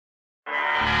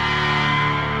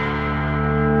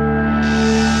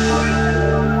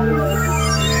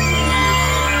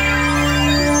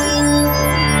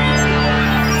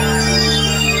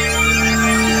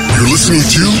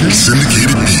listening to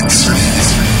Syndicated Beats.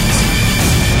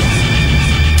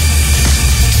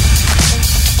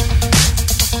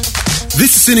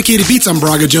 This is Syndicated Beats. I'm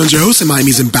Braga Jones, your host and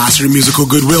Miami's ambassador to musical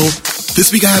goodwill.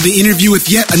 This week I have an interview with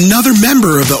yet another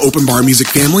member of the Open Bar music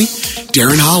family,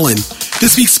 Darren Holland.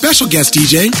 This week's special guest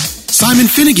DJ, Simon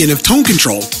Finnegan of Tone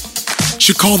Control.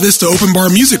 Should call this the Open Bar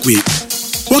Music Week.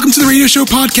 Welcome to the radio show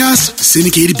podcast,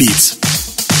 Syndicated Beats.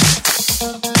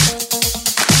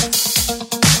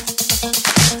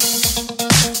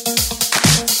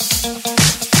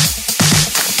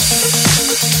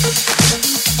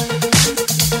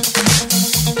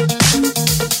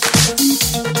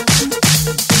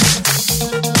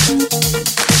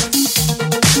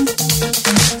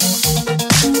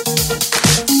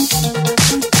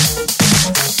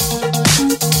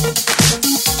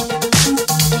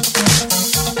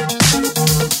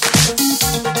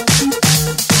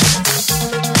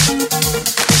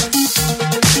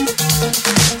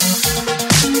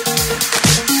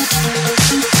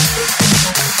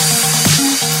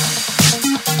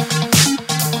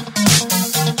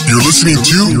 You're listening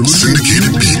to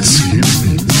Syndicated Beats.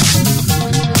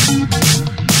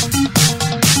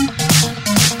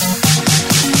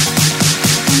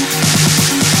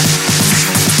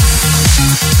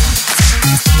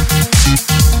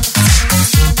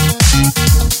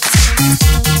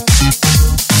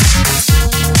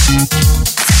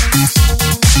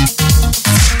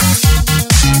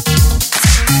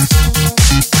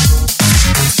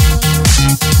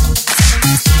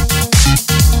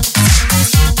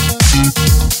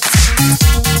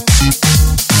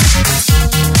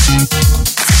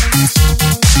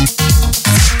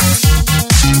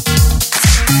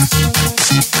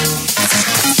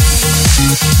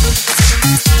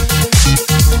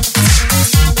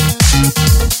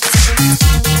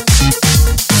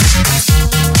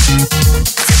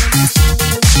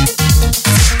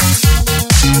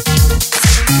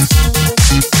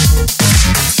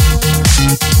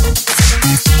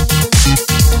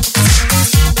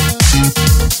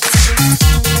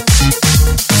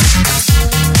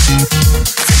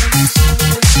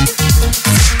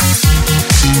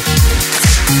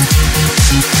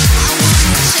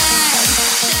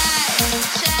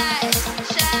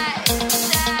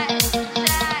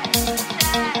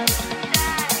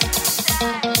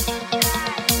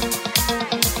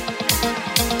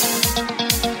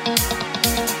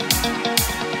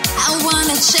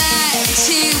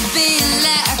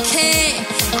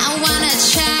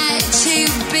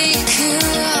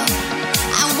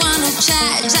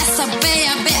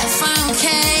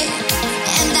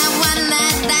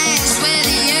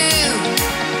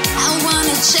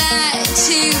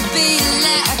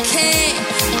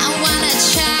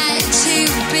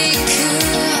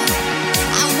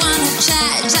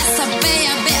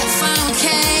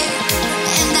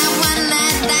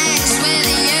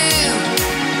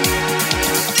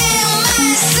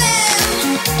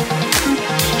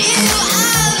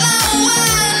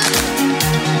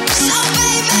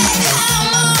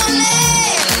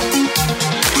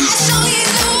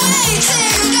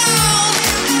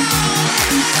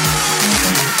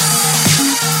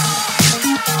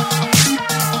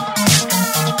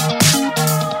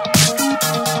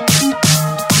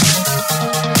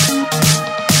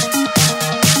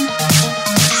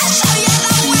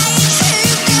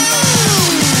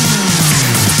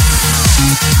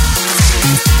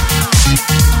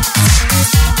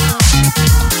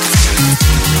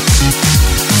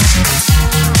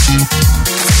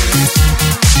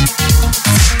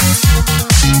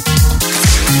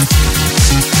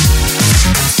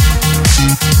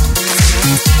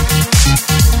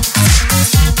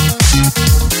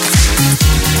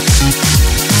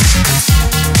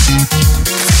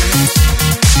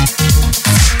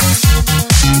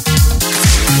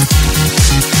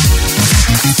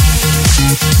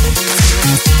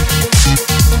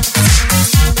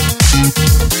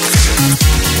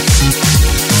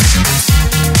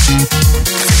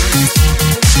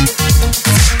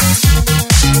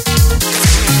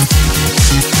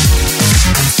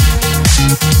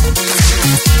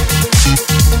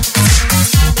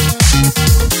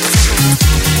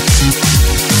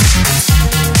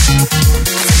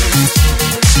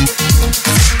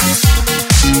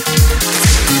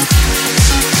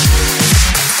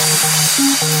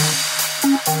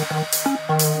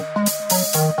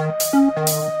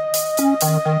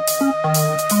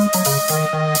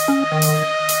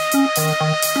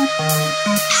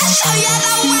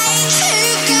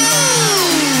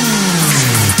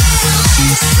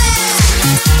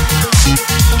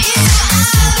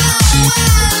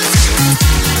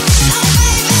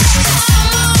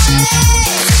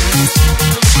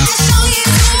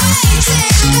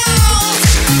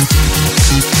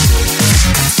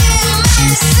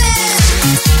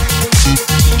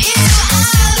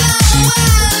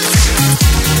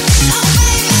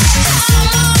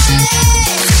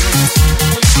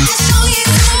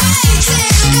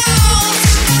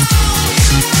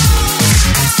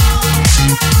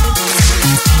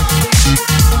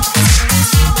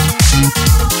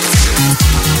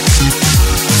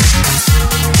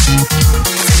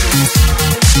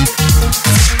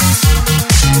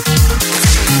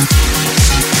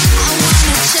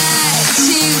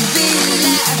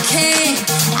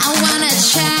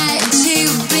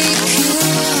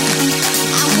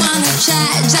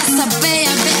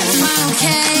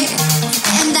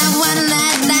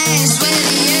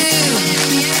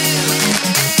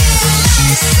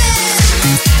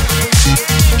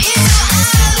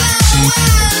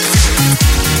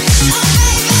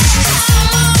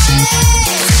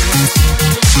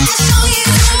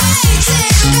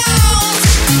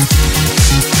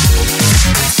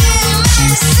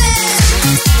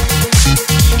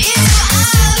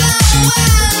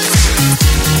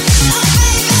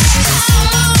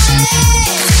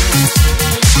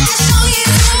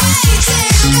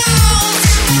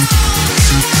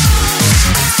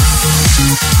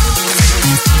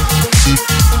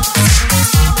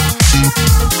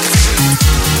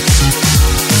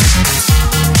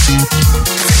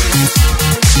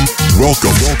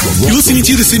 You're listening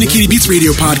to the Syndicated Beats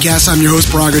Radio Podcast. I'm your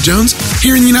host, Braga Jones.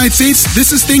 Here in the United States,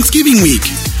 this is Thanksgiving week.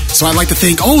 So I'd like to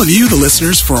thank all of you, the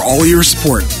listeners, for all your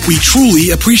support. We truly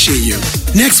appreciate you.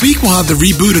 Next week, we'll have the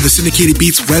reboot of the Syndicated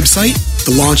Beats website,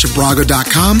 the launch of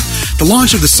Brago.com, the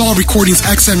launch of the Saul Recordings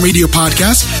XM Radio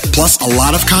Podcast, plus a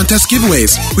lot of contest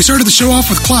giveaways. We started the show off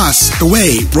with Klaas, The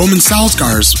Way, Roman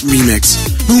Salzgar's remix.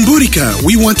 Moonbootica,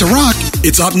 We Want to Rock.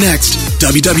 It's up next.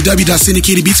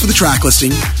 www.syndicatedbeats for the track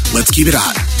listing. Let's keep it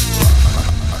hot.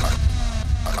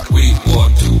 We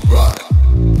want to rock.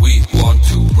 We want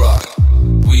to rock.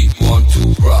 We want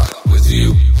to rock with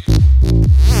you.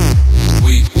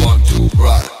 We want to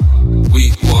rock.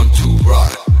 We want to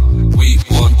rock. We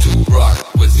want to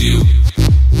rock with you.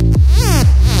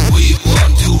 We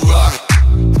want to rock.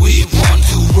 We want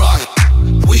to rock.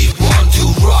 We want to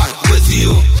rock with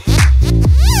you.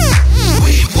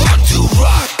 We want to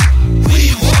rock.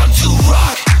 We want to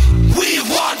rock. We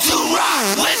want to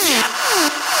rock with you.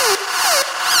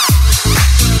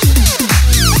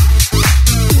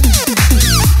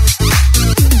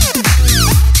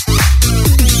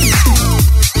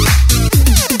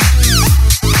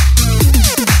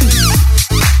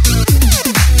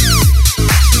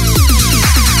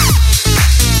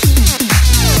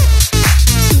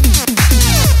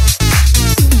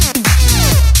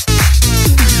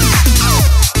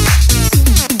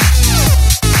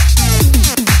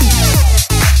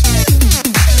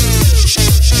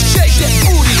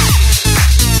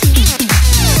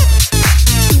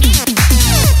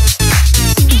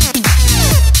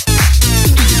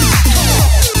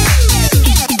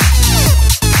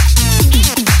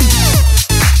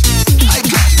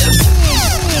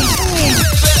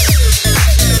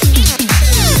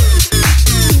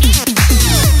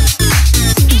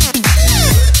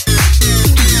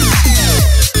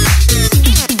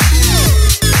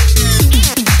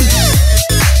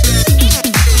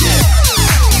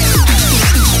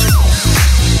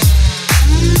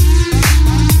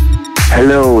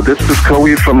 Hello, this is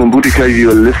Koei from Moonbootica.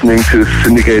 You're listening to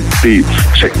Syndicate Beats.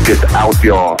 Check it out,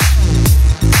 y'all.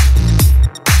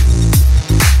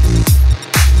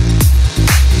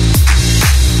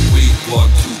 We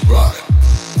want to rock.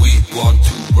 We want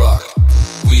to rock.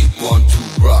 We want to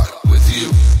rock with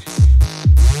you.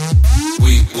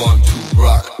 We want to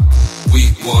rock.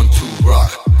 We want to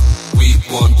rock. We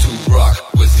want to rock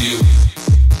with you.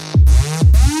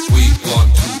 We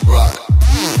want to rock.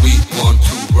 We want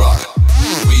to rock.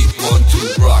 We want to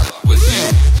rock with you.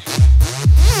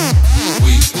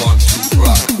 We want to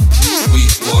rock. We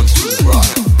want to rock.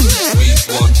 We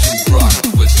want to rock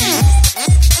with you.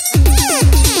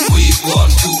 We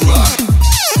want to rock.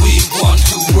 We want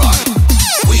to rock.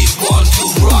 We want to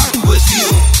rock with you.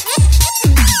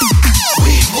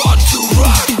 We want to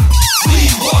rock. We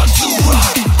want to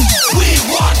rock. We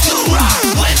want to rock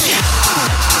with you.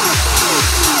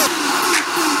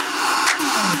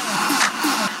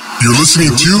 You're listening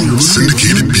to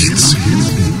Syndicated Beats.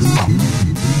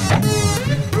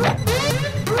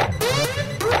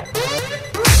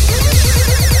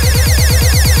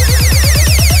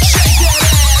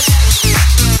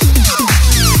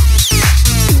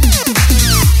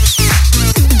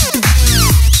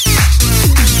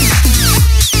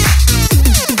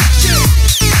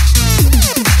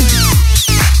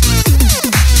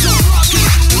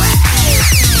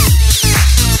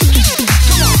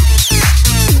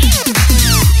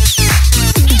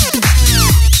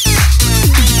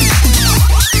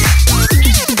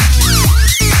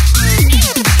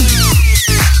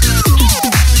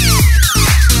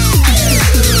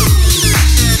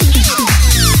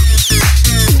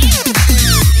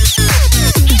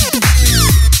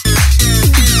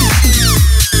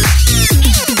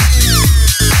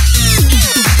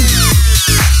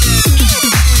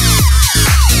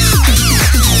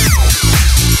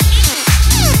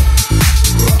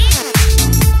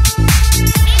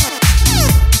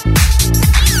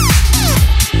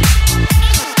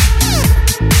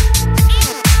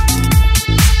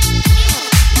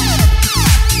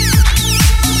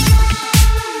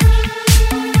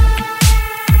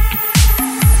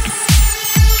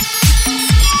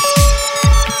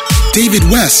 David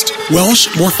West, Welsh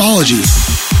Morphology.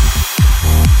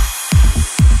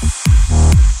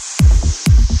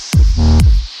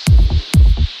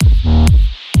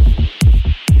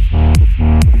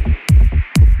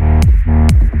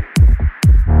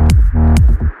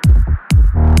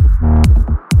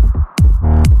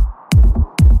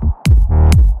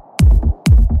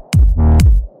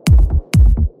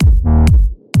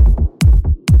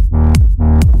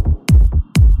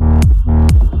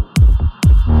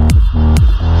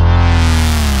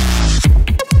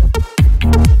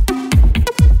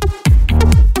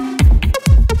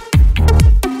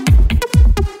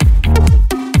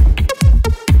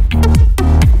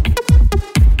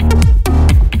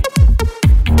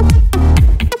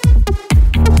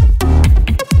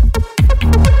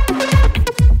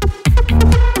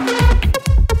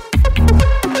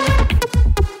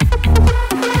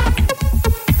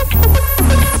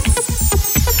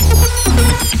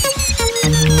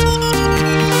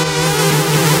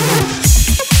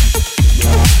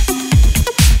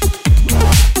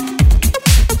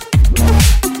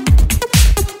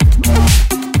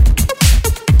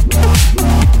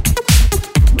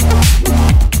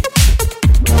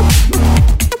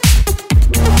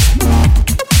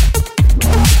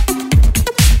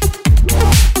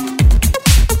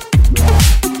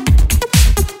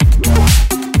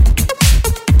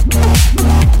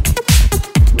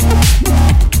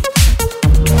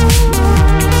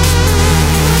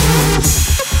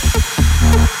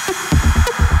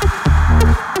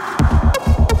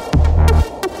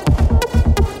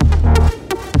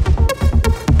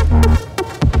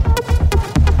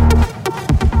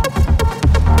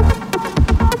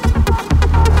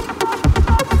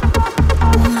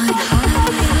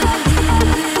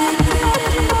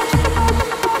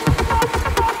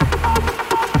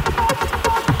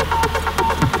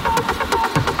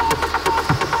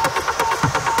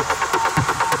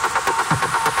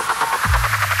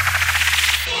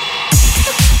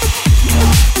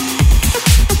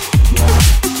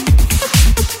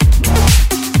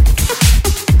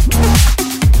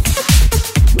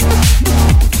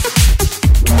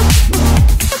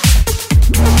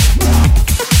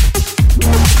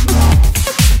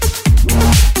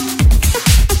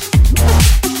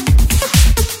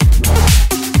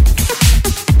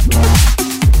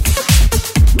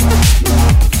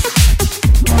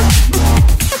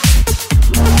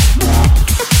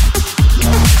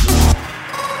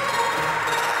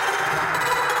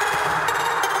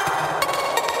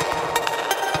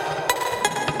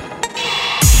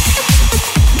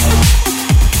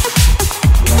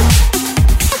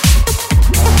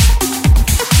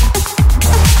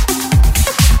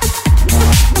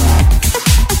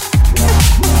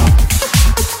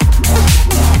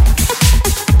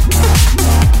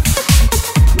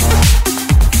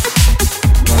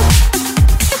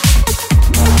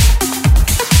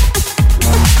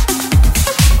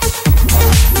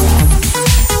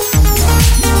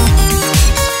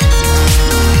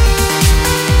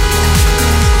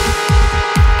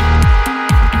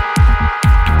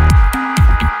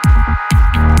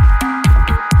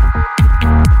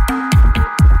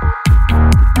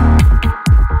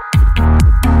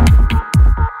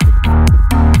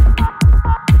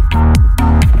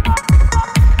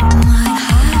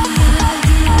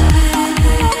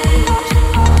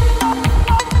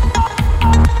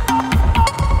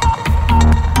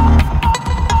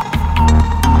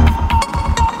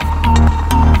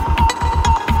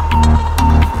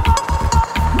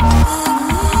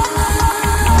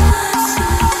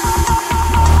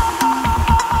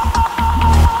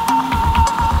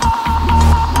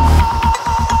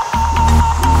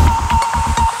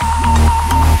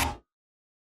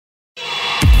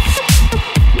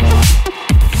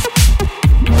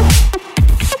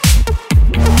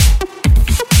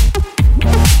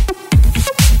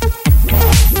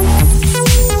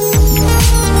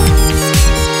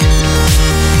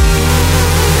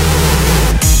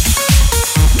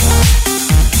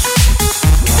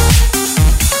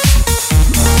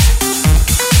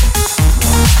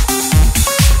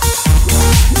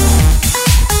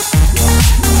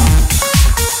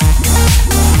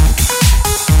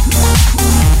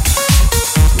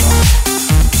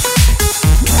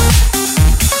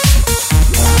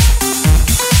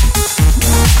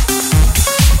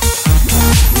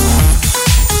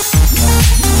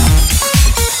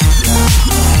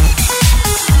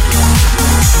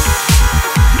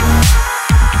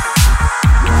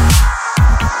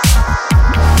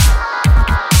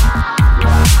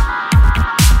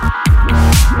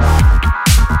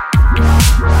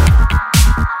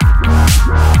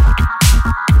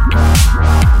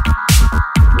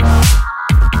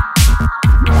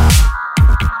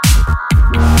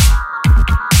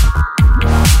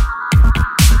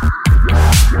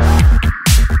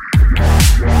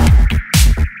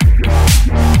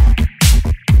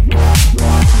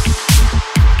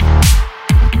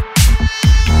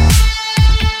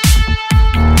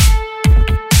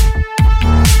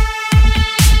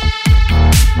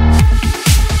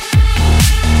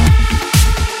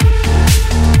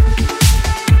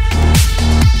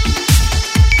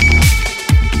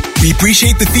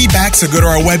 appreciate the feedback, so go to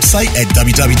our website at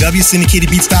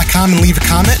www.syndicatedbeats.com and leave a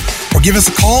comment, or give us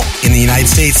a call in the United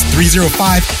States,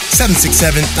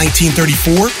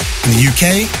 305-767-1934, in the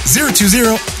UK,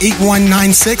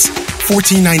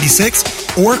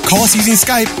 020-8196-1496, or call us using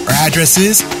Skype. Our address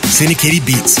is Syndicated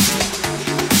Beats.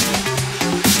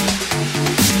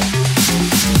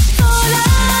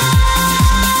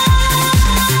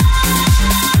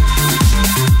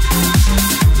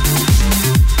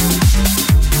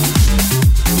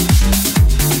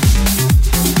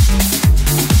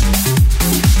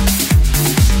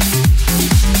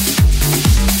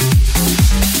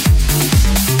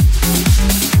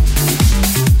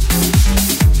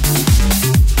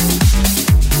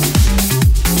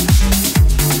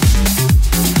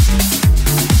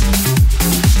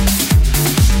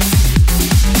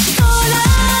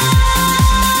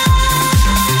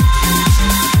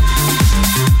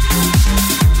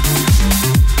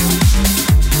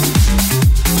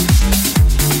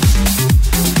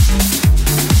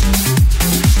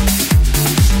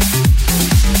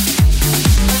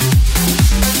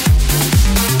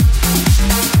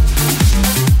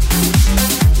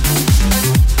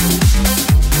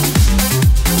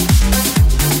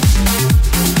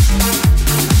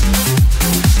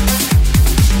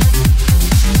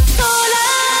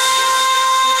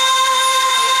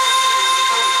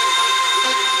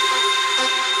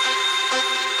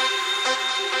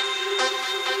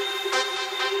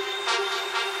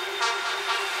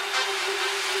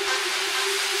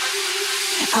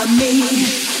 A mí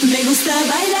me gusta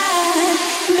bailar,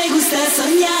 me gusta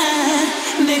soñar,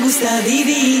 me gusta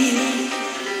vivir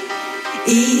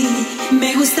y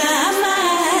me gusta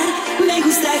amar, me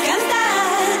gusta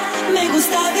cantar, me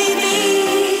gusta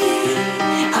vivir.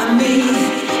 A mí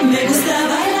me gusta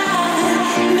bailar,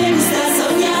 me gusta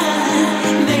soñar,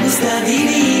 me gusta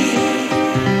vivir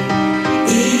y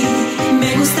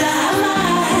me gusta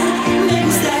amar, me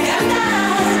gusta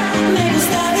cantar, me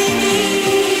gusta vivir.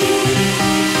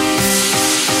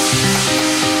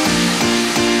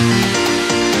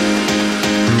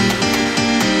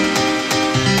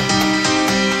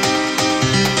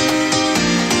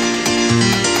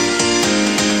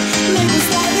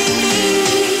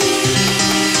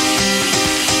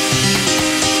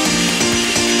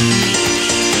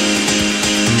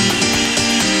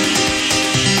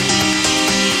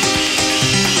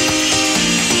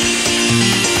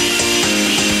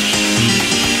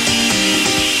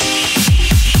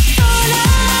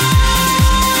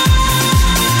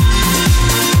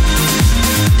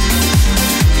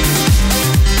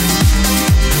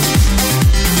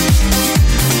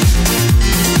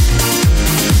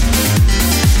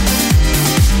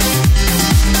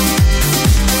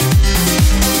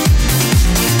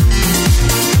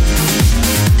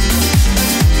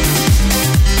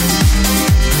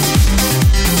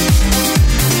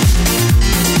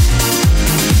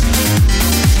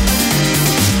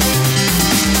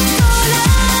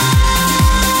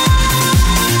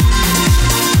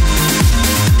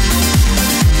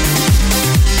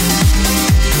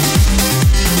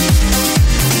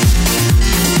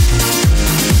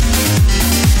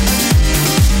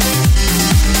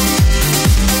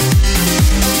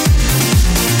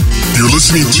 You're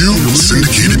listening to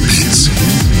Syndicated Beats.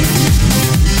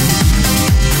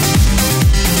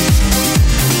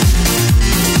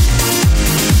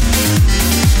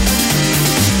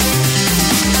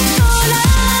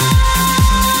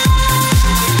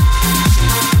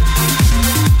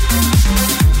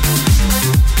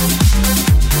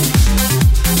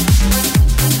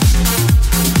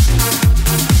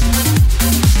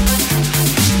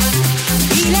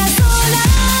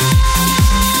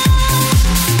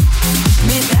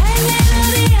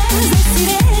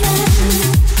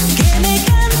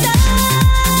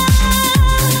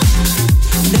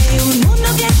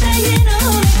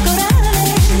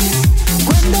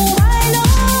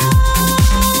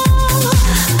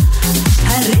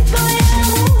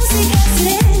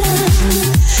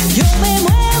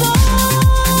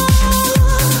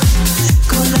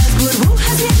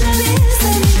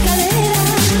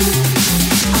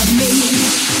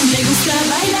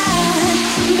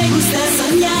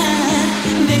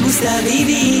 Me gusta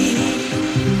vivir.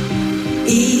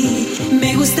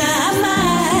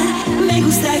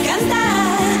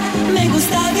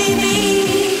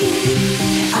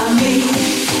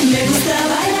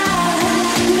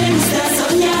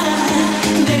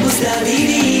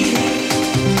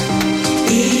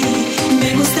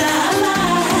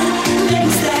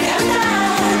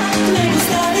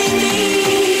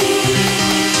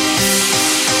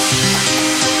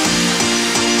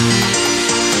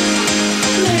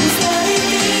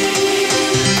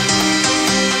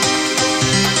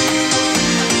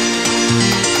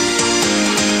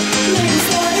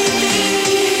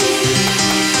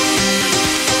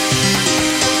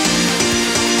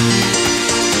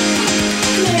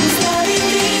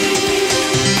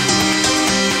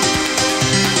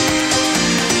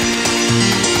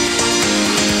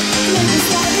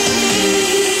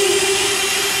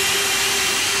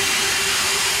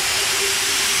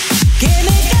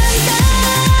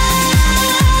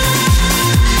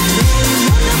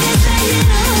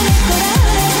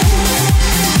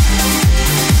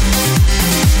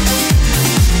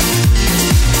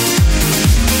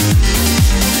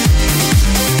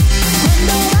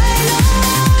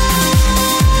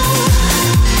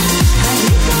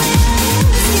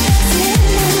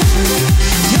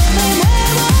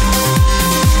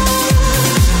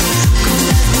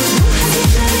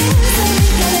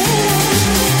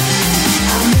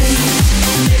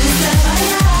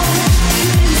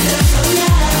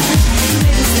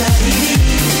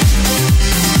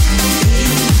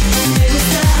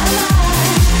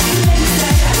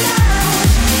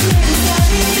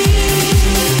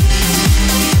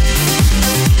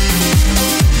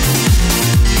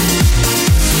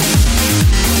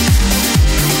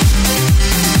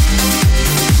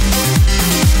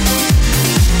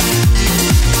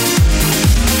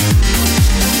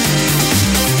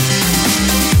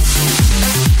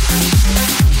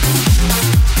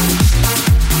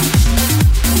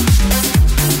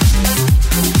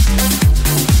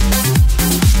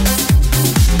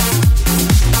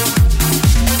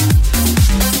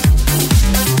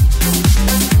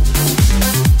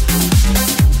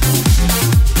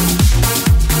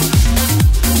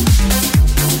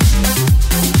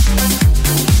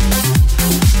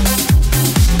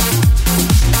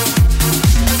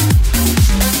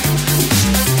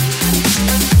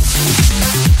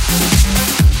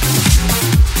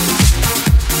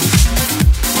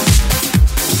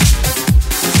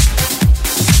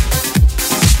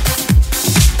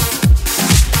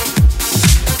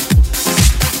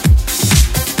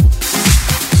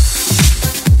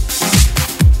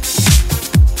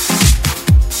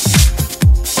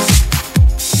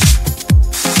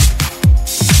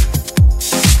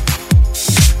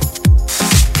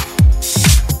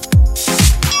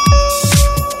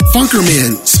 Funker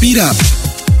Man, Speed Up.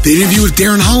 The interview with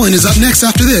Darren Holland is up next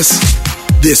after this.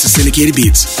 This is Syndicated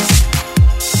Beats.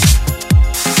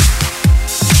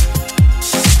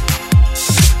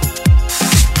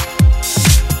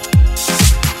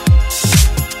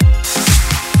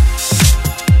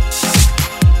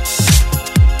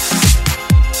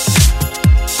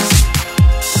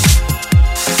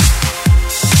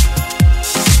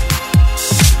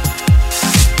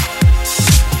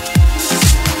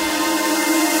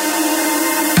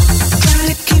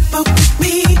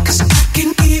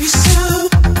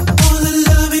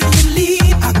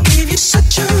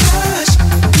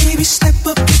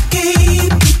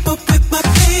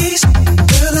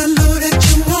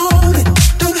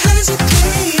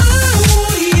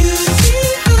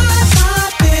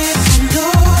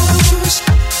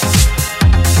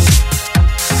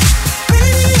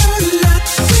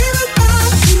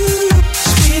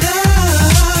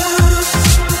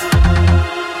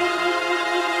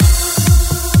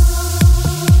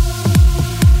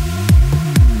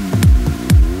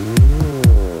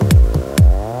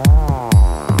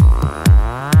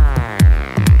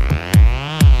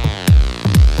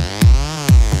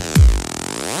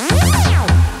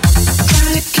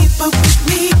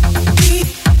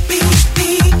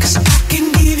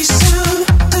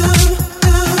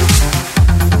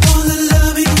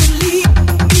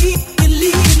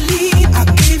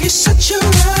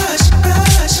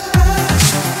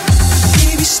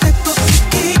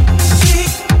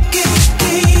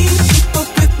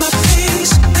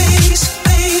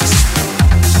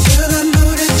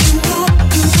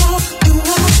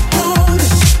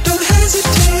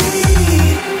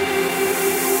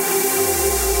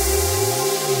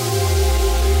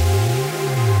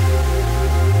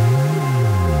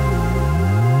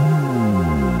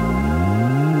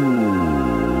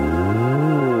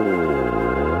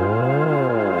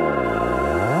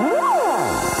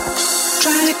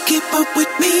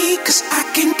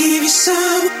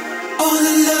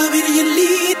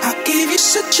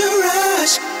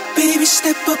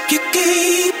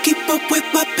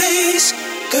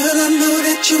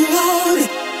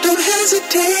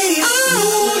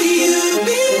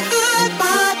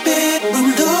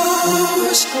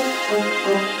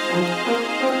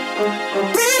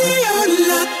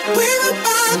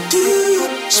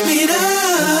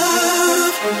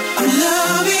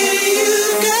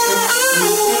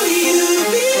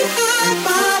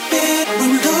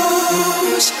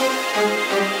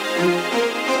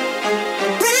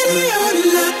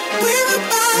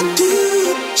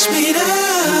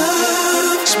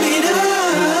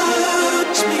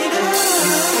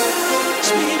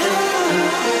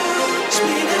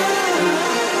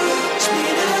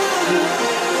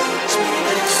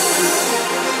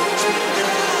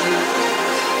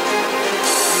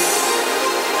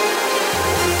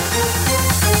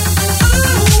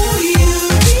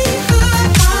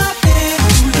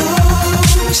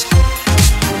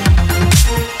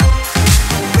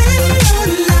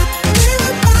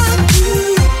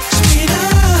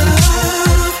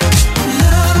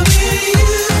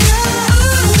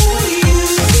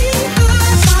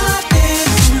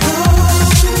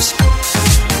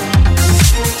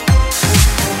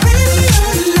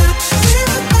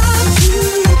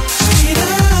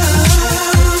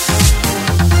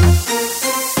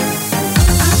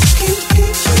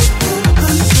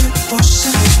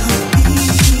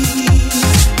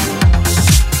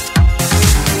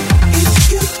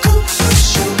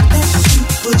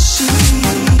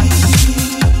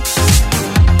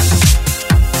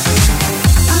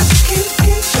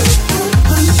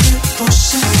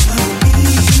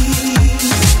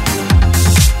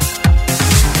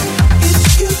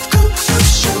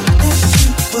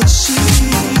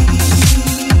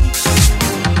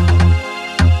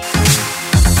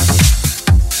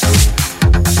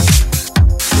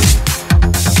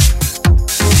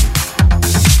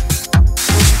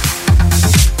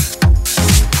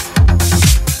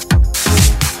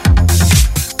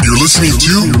 Listening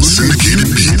to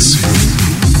Syndicated Beats.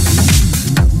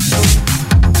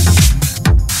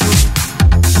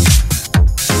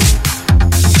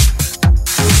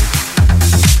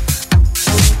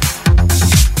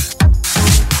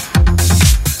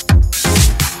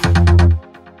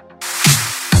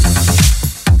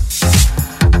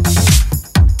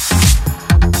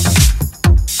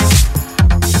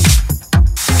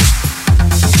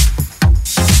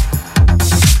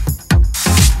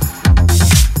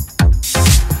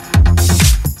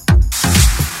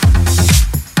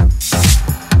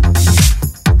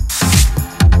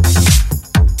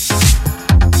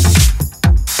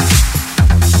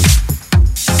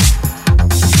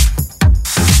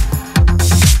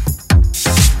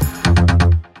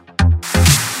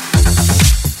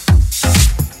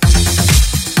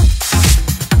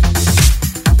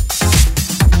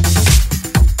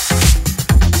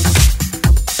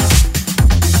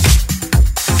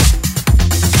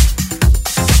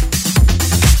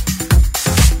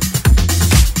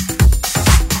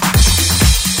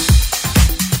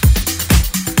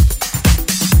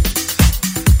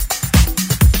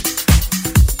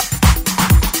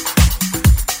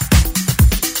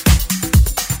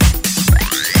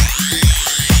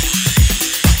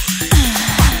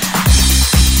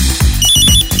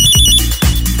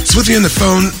 So with me on the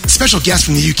phone, special guest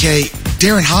from the UK,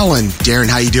 Darren Holland. Darren,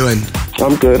 how you doing?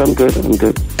 I'm good.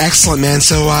 Excellent, man.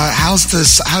 So how was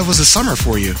the summer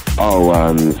for you?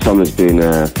 Summer's been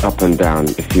up and down.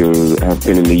 If you have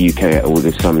been in the UK at all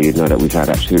this summer, you'd know that we've had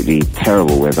absolutely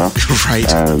terrible weather. Right.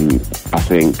 I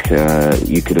think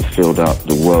you could have filled up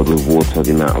the world with water,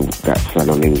 the amount of that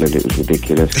fell on England. It was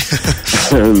ridiculous.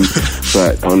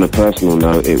 But on a personal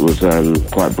note, it was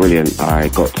quite brilliant. I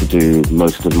got to do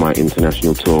most of my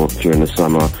international tour during the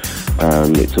summer.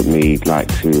 It took me to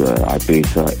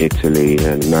Ibiza, Italy,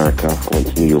 and America. I went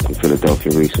to New York and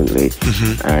Philadelphia recently.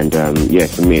 And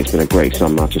for me, it's been a great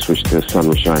summer. I just wish the sun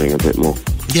was shining a bit more.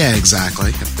 Yeah,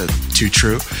 exactly. That's too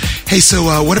true. Hey,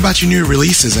 so what about your new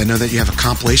releases? I know that you have a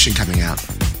compilation coming out.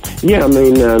 Yeah, I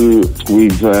mean,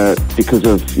 we've, because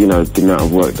of, the amount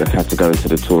of work that had to go into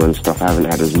the tour and stuff, I haven't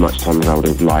had as much time as I would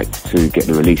have liked to get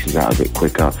the releases out a bit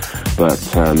quicker. But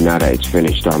now that it's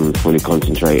finished, I'm fully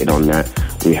concentrated on that.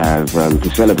 We have, to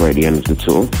celebrate the end of the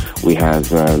tour, we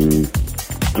have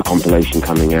a compilation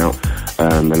coming out,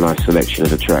 a nice selection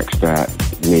of the tracks that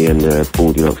me and the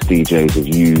Baldinox DJs have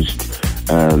used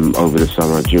over the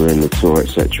summer during the tour,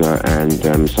 etc.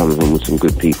 And some of them with some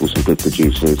good people, some good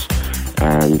producers.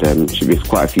 And should be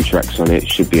quite a few tracks on it.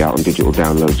 Should be out on digital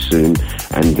download soon.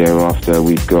 And thereafter,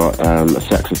 we've got a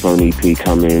saxophone EP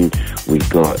coming. We've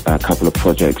got a couple of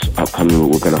projects upcoming.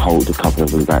 We're going to hold a couple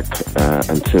of them back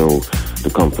until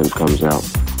the conference comes out.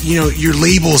 Your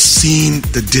label's seen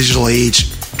the digital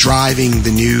age driving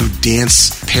the new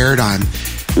dance paradigm.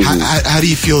 How do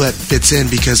you feel that fits in?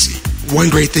 Because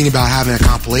one great thing about having a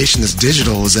compilation that's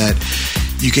digital is that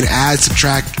you can add,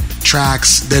 subtract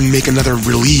tracks, then make another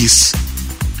release,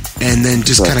 and then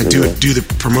just kind of do the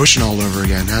promotion all over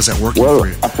again. How's that working for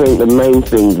you? I think the main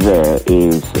thing there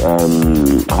is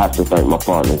I have to thank my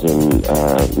partners in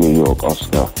New York,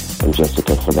 Oscar and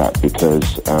Jessica, for that,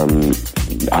 because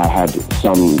I had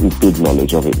some good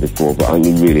knowledge of it before, but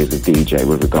only really as a DJ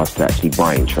with regards to actually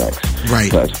buying tracks.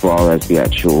 Right. But as far as the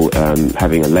actual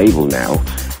having a label now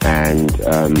and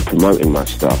promoting my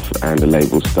stuff and the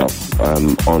label stuff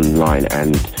online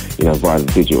and via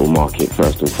the digital market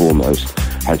first and foremost,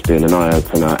 has been an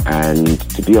eye-opener. And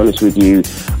to be honest with you,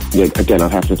 again,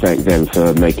 I'd have to thank them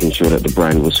for making sure that the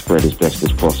brand was spread as best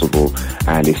as possible,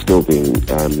 and it's still being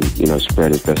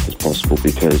spread as best as possible,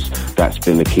 because that's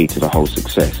been the key to the whole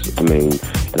success. I mean,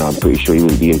 I'm pretty sure you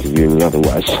wouldn't be interviewing me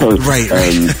otherwise. So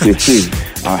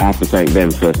I have to thank them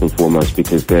first and foremost,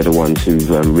 because they're the ones who've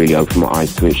really opened my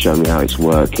eyes to it, shown me how it's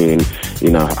working,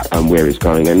 and where it's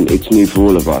going, and it's new for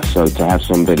all of us. So to have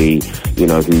somebody,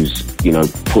 who's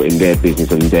putting their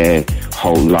business and their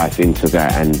whole life into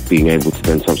that, and being able to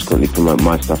then subsequently promote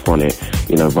my stuff on it,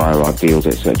 via our deals,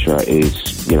 etc.,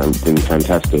 is been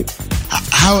fantastic.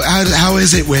 How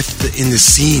is it in the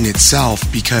scene itself?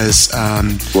 Because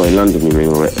in London, you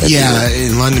mean? Yeah,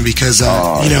 in London, because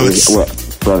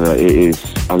it's brother, it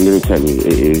is. I'm going to tell you,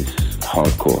 it is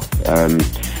hardcore.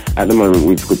 At the moment,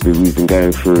 we've been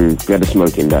going through. We had a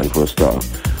smoking ban for a start,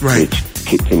 right, which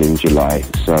kicked in July.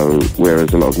 So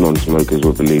whereas a lot of non-smokers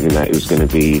were believing that it was going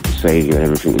to be the saviour and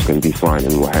everything was going to be fine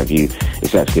and what have you,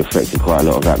 it's actually affected quite a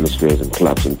lot of atmospheres and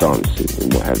clubs and dances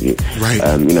and what have you. Right.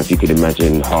 If you could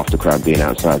imagine half the crowd being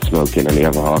outside smoking and the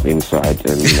other half inside,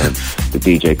 and the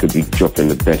DJ could be dropping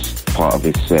the best part of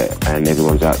his set and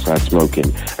everyone's outside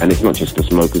smoking. And it's not just the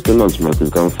smokers, the non-smokers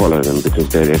go and follow them because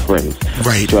they're their friends.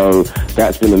 Right. So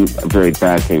that's been a very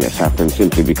bad thing that's happened,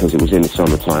 simply because it was in the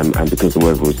summertime and because the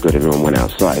weather was good, everyone went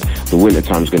outside. The winter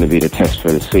time's going to be the test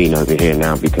for the scene over here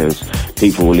now, because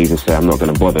people will either say, I'm not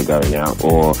going to bother going out,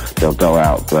 or they'll go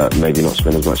out but maybe not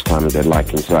spend as much time as they'd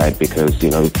like inside, because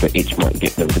the itch might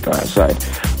get them to go outside.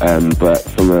 But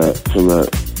from a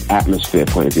atmosphere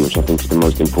point of view, which I think is the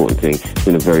most important thing, it's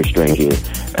been a very strange year.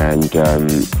 And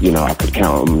I could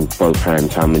count on both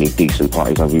hands how many decent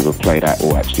parties I've either played at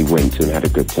or actually went to and had a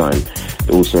good time.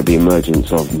 Also the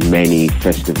emergence of many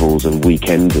festivals and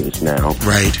weekenders now.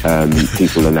 Right.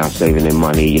 People are now saving their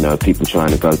money, people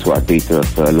trying to go to Ibiza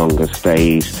for longer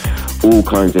stays. All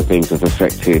kinds of things have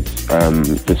affected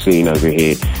the scene over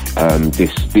here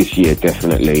this year,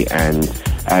 definitely. And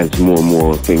as more and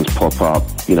more things pop up,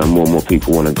 more and more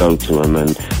people want to go to them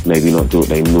and maybe not do what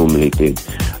they normally did.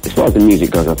 As far as the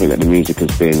music goes, I think that the music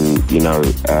has been,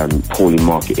 poorly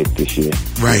marketed this year.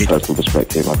 Right. From a personal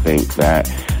perspective, I think that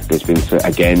there's been,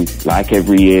 again, like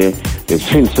every year, there's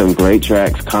been some great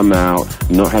tracks come out,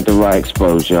 not had the right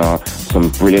exposure, some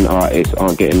brilliant artists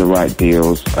aren't getting the right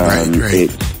deals. Right.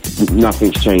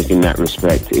 Nothing's changed in that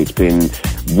respect. It's been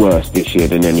worse this year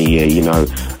than any year. You know,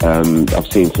 I've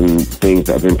seen some things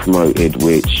that have been promoted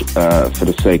which, for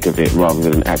the sake of it, rather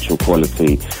than actual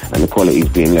quality, and the quality is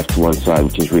being left to one side,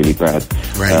 which is really bad.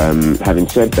 Right. Having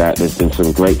said that, there's been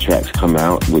some great tracks come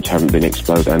out which haven't been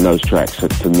exposed, and those tracks,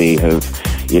 for me, have,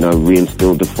 you know,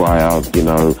 reinstilled the fire. You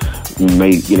know,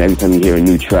 every time you hear a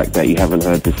new track that you haven't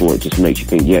heard before, it just makes you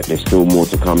think, yeah, there's still more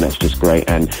to come. That's just great,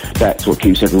 and that's what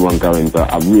keeps everyone going.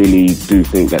 But I really do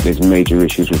think that there's major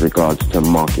issues with regards to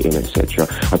marketing, etc.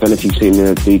 I don't know if you've seen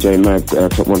the DJ Mag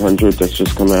Top 100 that's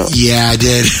just come out. Yeah, I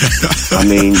did. I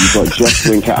mean, you've got Just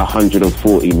Drink at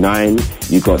 149.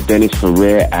 You've got Dennis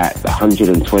Ferrer at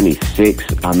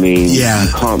 126. I mean, you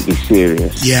can't be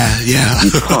serious. Yeah.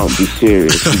 You can't be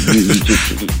serious.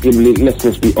 Let's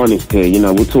just be honest here. You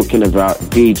know, we're talking about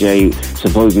DJ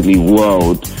supposedly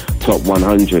world top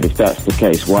 100. If that's the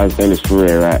case, why is Dennis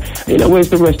Ferrer at? You know, where's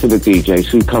the rest of the DJs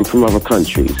who come from other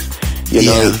countries? You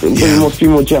know, there's a few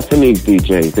more Japanese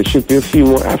DJs. There should be a few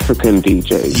more African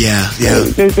DJs.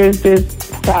 There's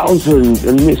thousands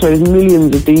and there's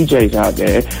millions of DJs out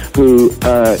there who,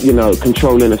 you know,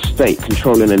 controlling a state,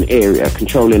 controlling an area,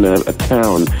 controlling a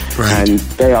town. Right. And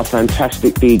they are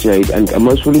fantastic DJs and are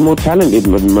most really more talented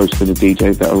than most of the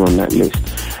DJs that are on that list.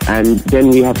 And then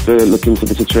we have to look into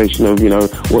the situation of, you know,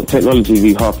 what technology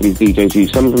do half of these DJs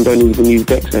use. Some of them don't even use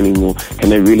decks anymore. Can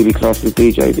they really be classed as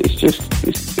DJs? It's just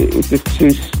too,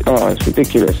 it's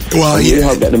ridiculous. Well, I really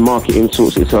hope that the marketing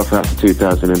sorts itself out for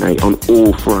 2008 on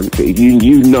all fronts.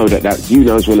 You know that you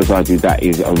know as well as I do that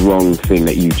is a wrong thing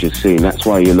that you've just seen. That's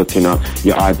why you're looking up,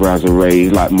 your eyebrows are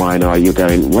raised like mine are. You're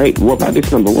going, wait, what about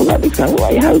this number? What about this guy?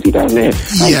 Wait, how is he down there?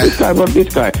 How's this guy above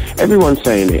this guy? Everyone's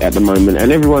saying it at the moment,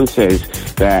 and everyone says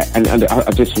that. And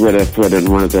I just read a thread on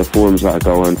one of their forums that I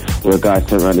go on where a guy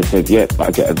turned around and said, yep,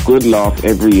 I get a good laugh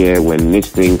every year when this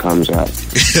thing comes out.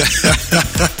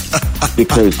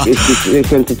 Because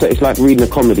it's like reading a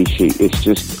comedy sheet. It's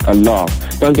just a laugh.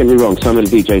 Don't get me wrong, some of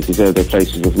the DJs deserve their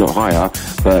places, if not higher,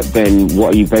 but then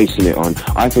what are you basing it on?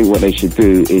 I think what they should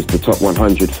do is the top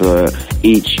 100 for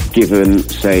each given,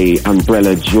 say,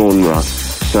 umbrella genre,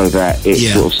 so that it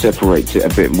sort of separates it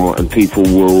a bit more, and people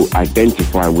will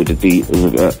identify with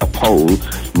a poll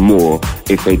more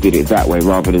if they did it that way,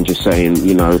 rather than just saying,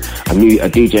 you know, a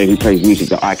DJ who plays music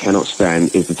that I cannot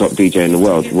stand is the top DJ in the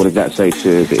world. What does that say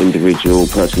to the individual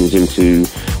person who's into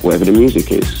whatever the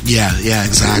music is? Yeah,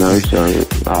 exactly. You know, so,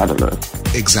 I don't know.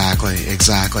 Exactly.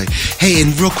 Hey,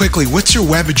 and real quickly, what's your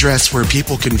web address where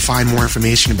people can find more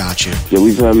information about you? Yeah,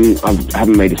 we've I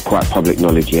haven't made this quite public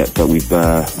knowledge yet, but we've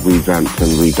revamped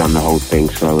and redone the whole thing.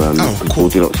 So cool.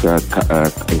 Goldilocks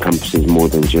encompasses more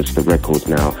than just the records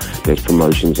now. There's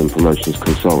promotions and promotions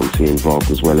consultancy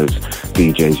involved, as well as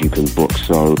DJs you can book.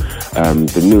 So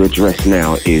the new address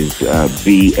now is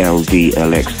bldlx.com.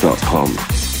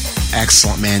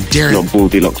 Excellent, man. Darren. Not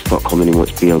baldilocks.com anymore,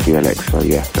 it's BLDLX, so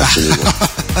yeah. That's the new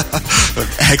one.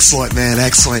 Excellent, man,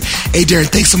 excellent. Hey, Darren,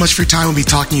 thanks so much for your time. We'll be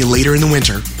talking to you later in the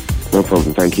winter. No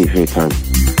problem, thank you for your time.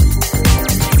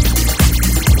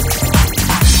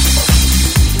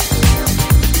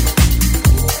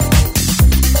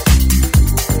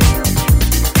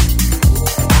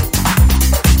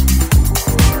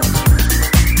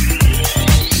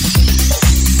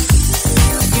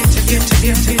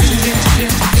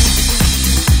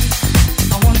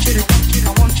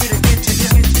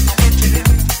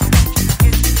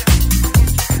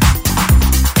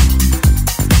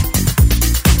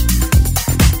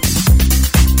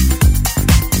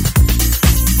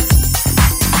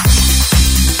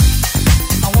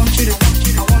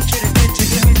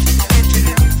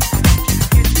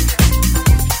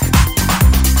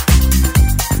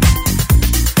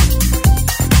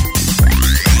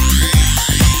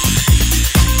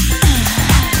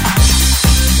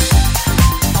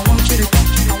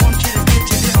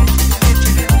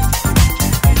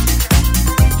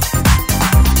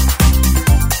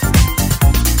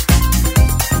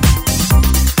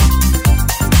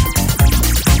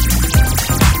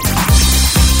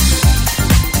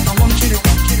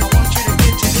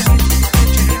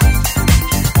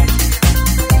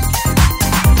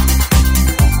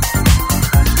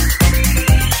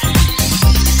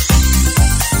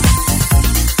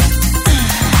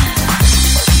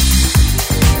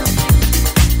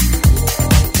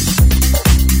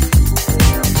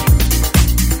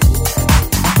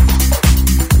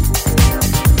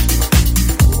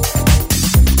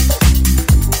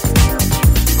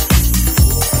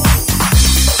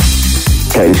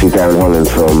 This is Darren Holland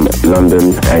from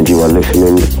London, and you are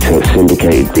listening to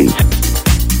Syndicated Beats.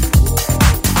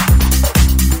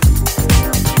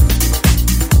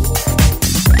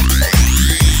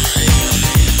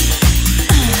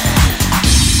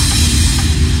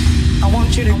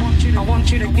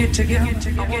 want you to get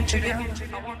together. I want you to get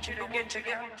together. I want you to get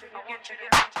together. I want you to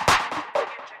get together.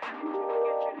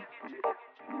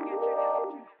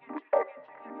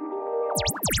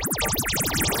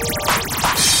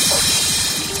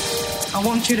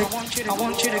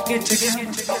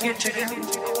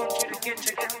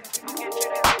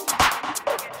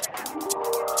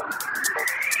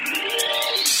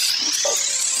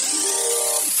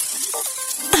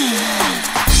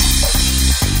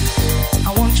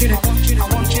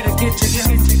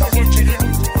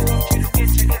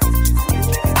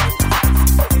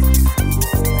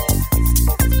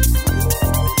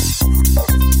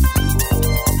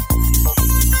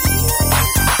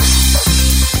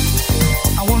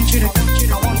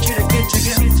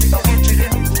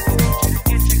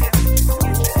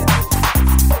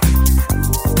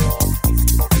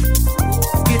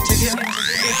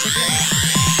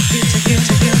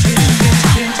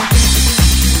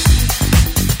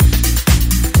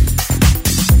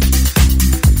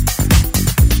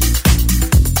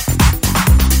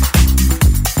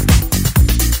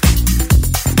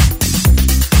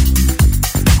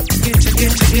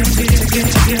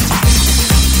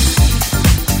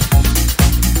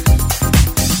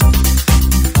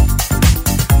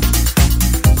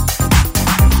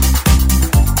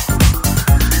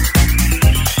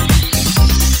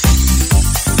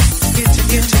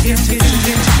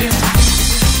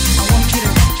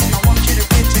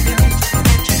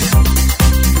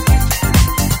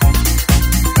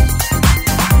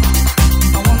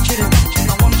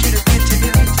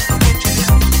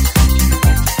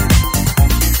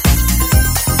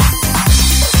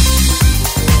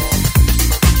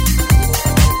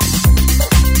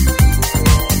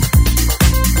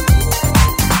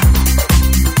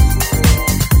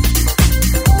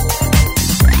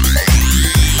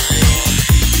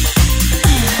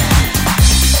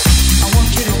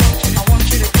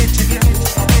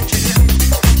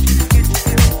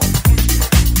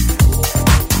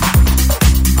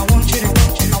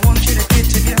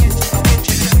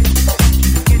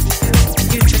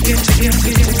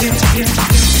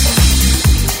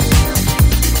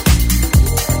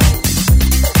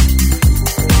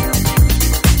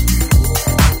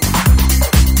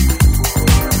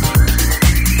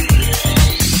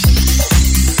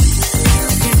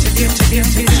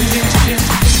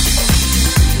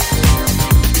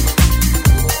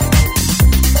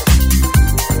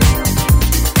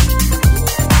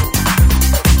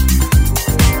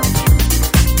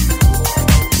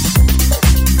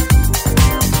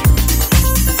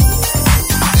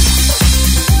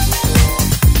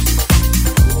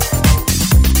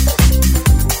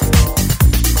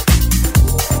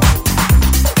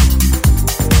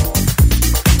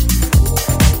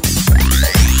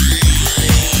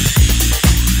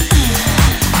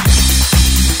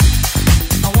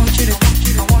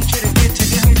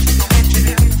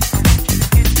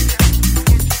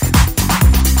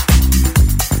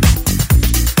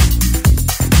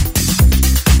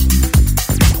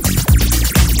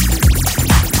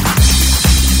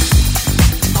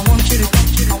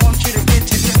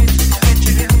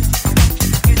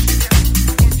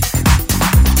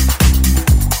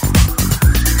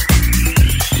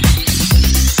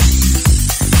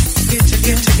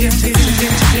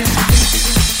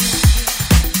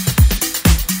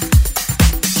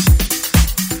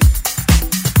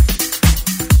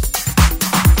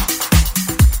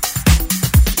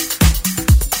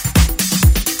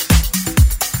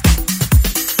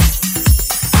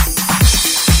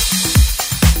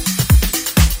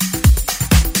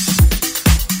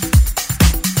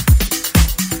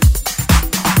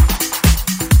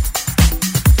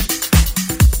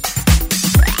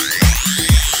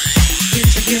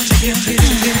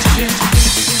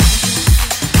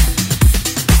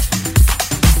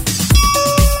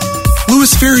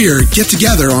 Louis Ferrier get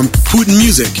together on Putin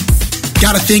Music.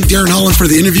 Gotta thank Darren Holland for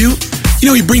the interview. You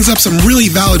know, he brings up some really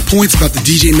valid points about the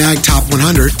DJ Mag Top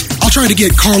 100. I'll try to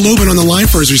get Carl Lobin on the line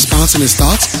for his response and his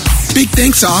thoughts. Big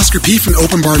thanks to Oscar P from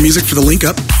Open Bar Music for the link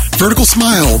up. Vertical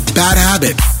Smile, Bad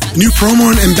Habit, New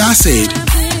Promo and Ambassador.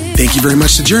 Thank you very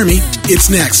much to Jeremy. It's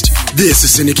next. This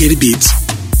is Syndicated Beats.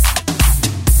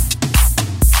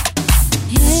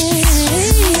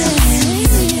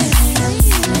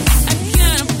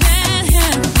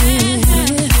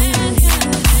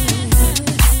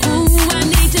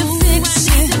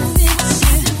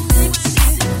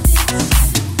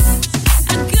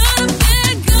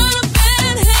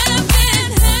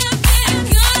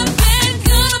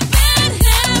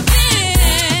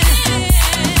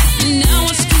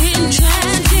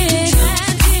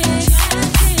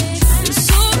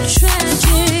 So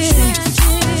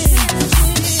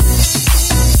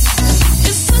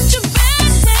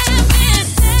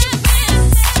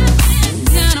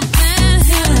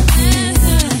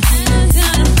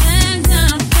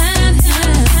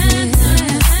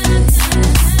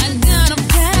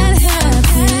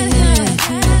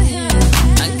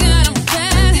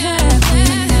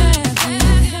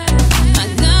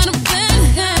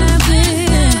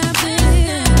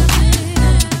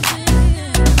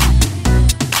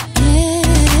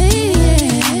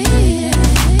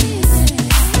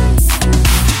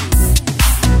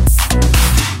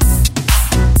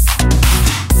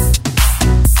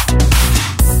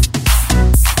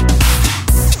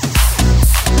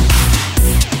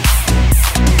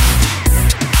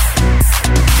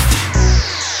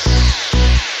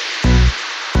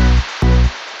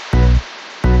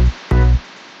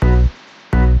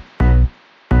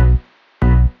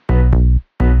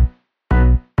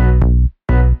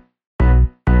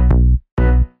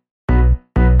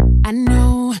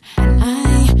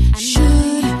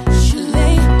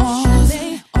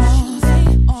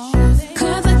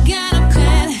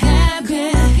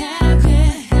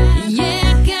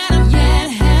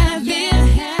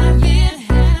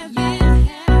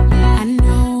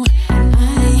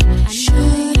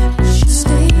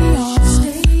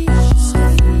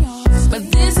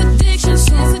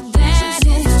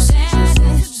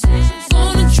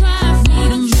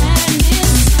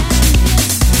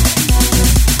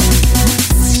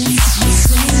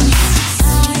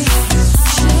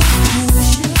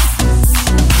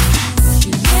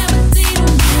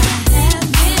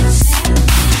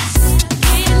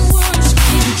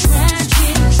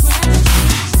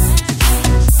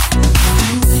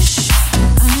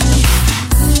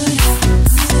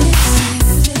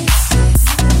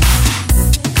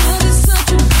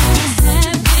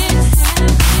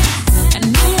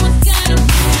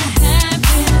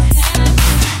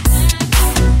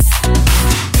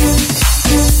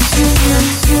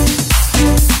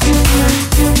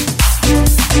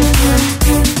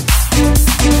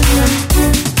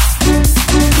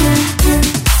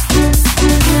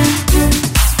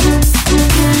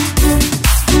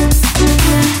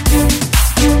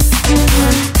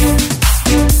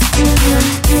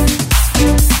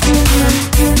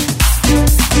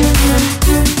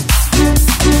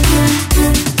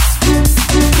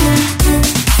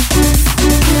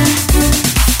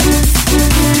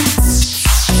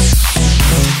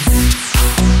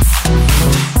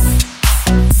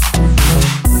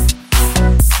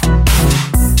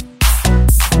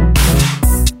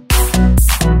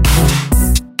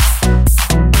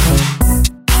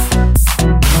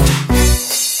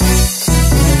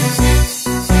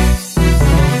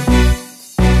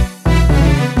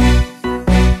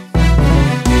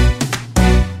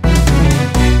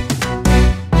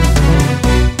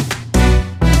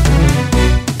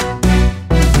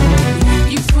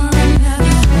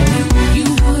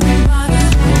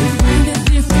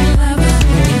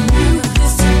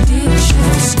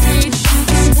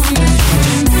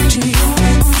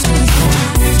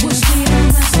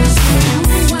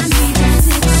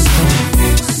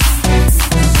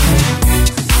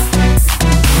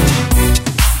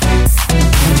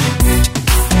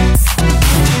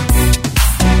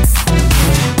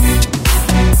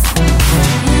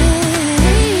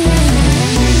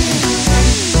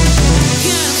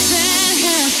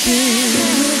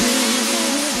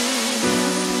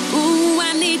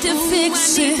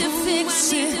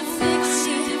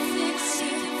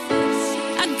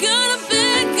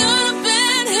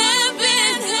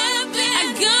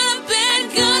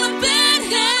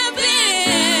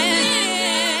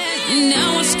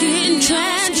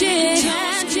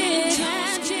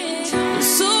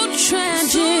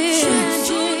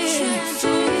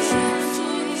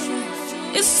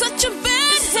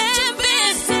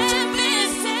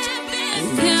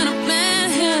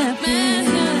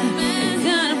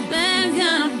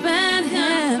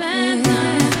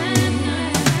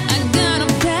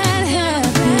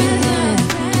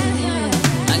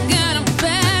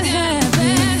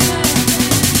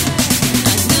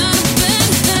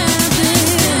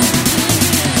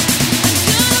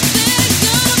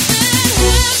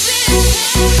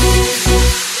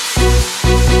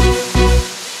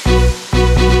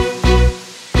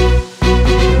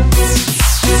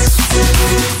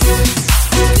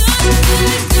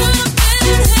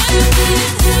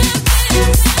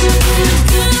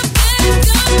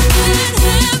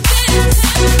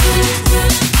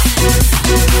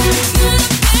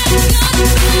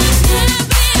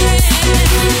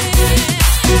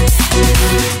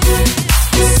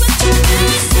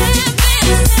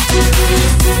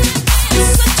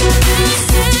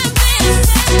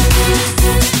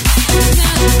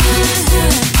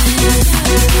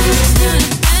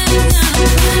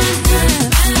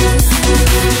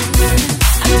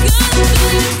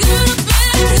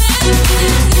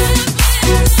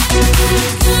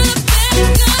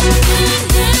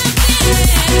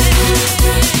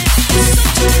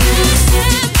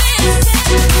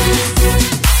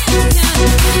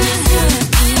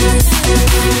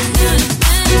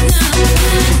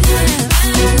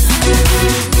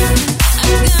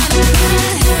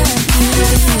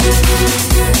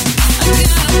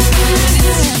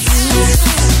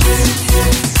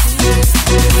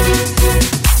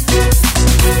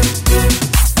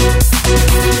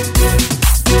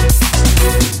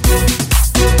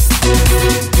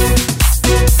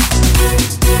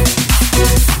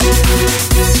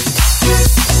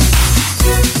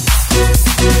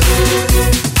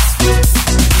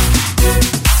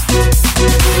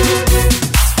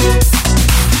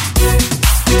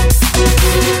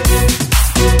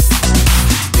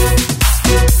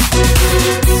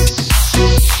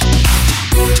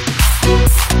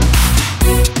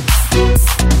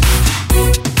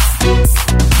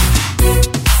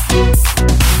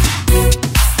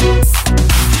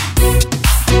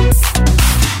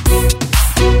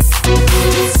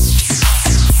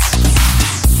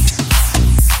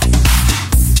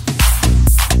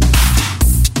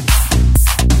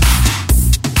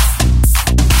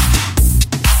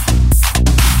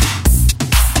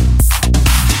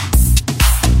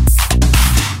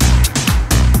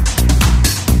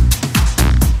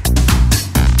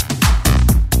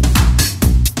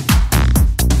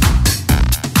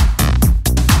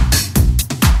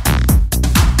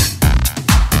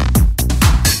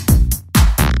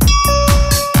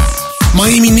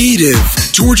Miami native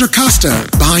George Acosta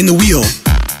behind the wheel.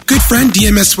 Good friend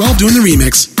DMS12 doing the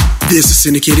remix. This is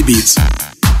Syndicated Beats.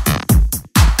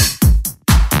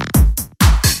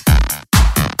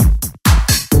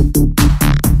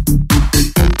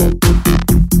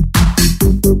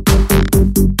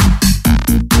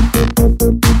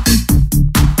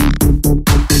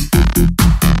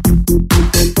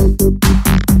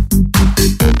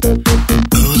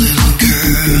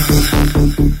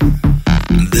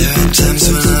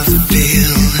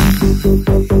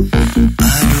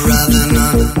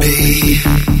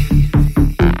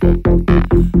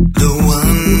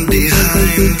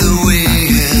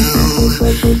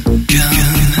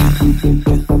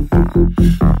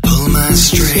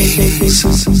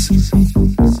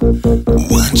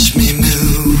 Watch me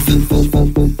move.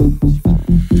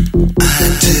 I'd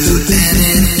do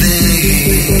anything.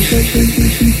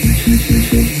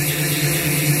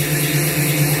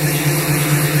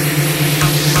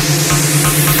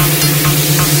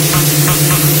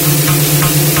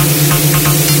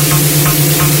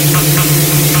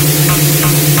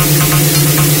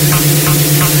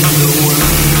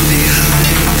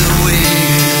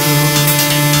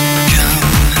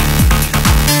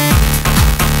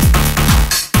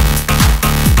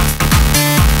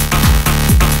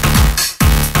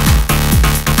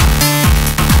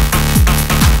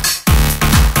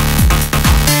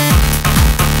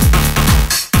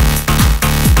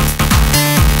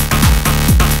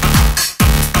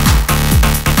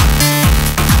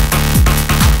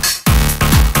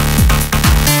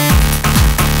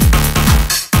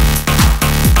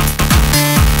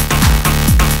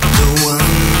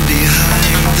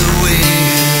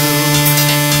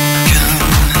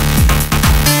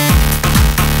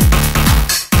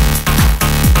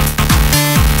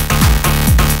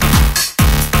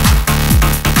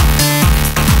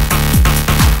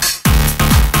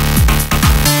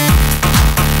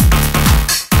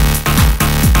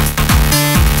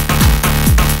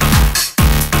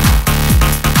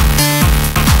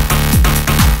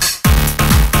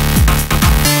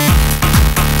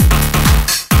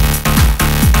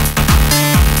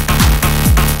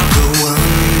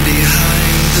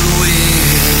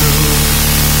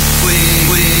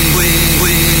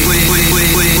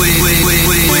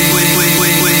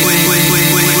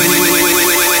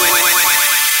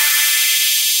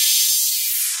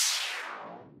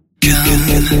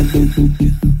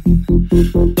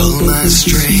 Pull my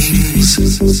strings,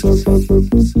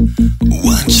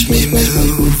 watch me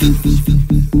move.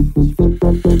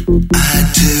 I'd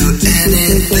do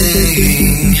anything.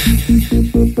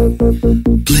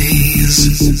 Please,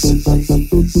 please,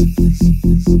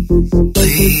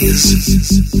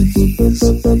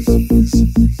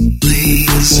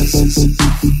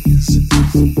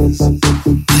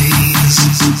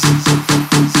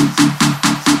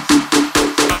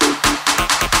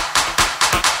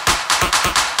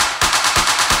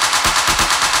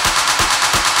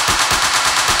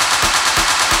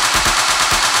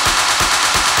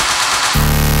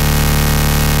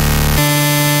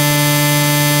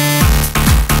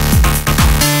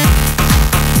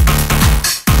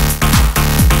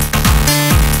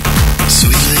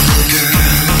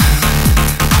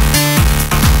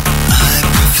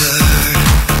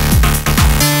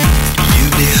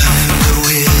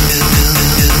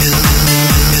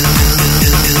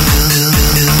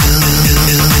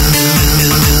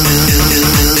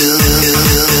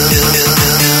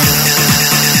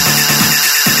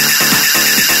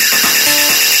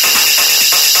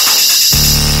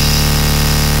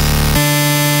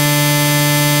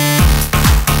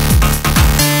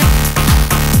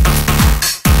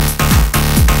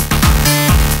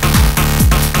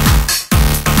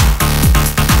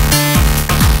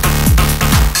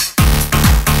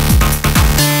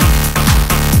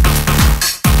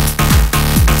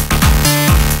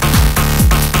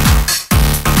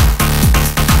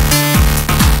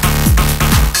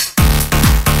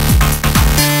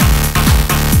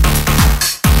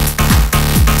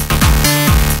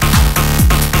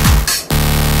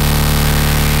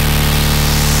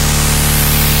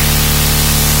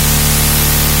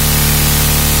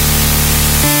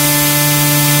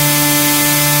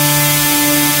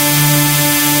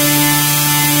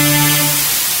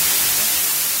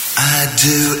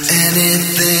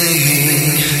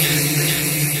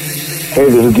 Hey,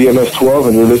 this is DMS12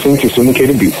 and you're listening to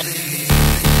Syndicated Beats.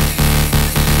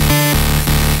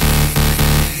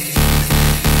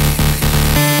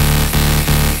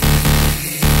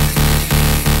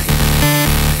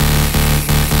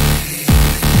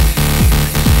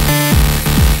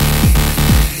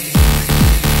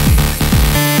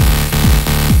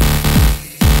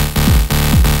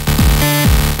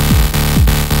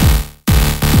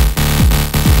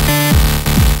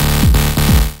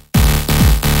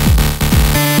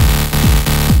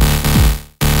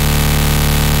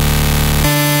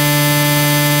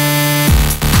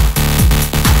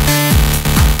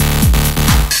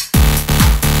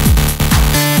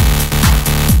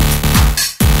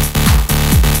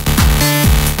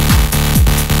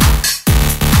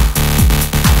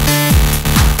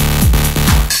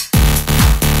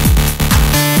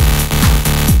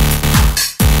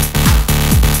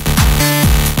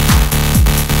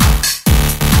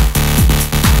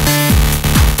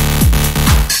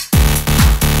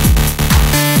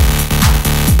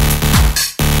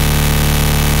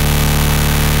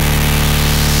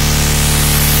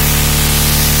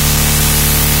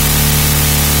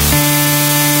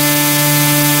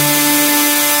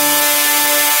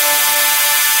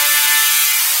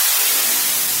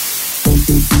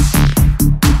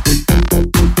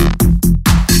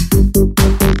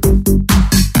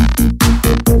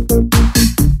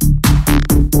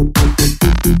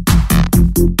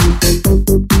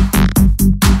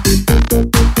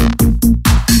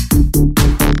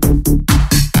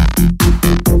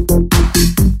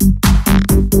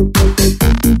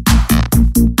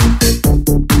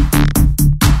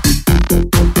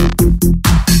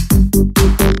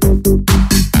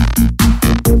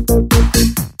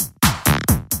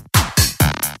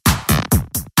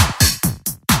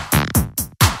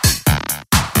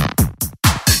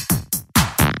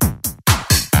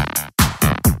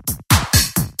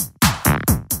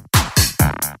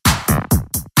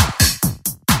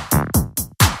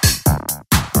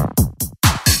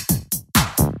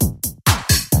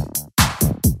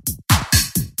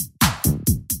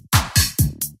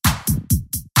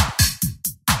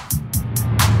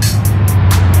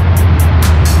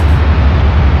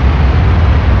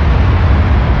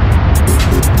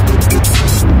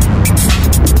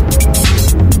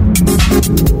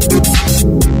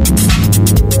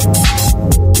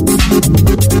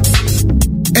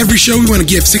 Every show, we want to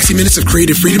give 60 minutes of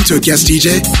creative freedom to a guest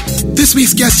DJ. This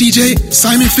week's guest DJ,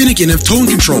 Simon Finnegan of Tone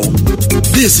Control.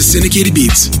 This is Syndicated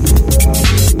Beats.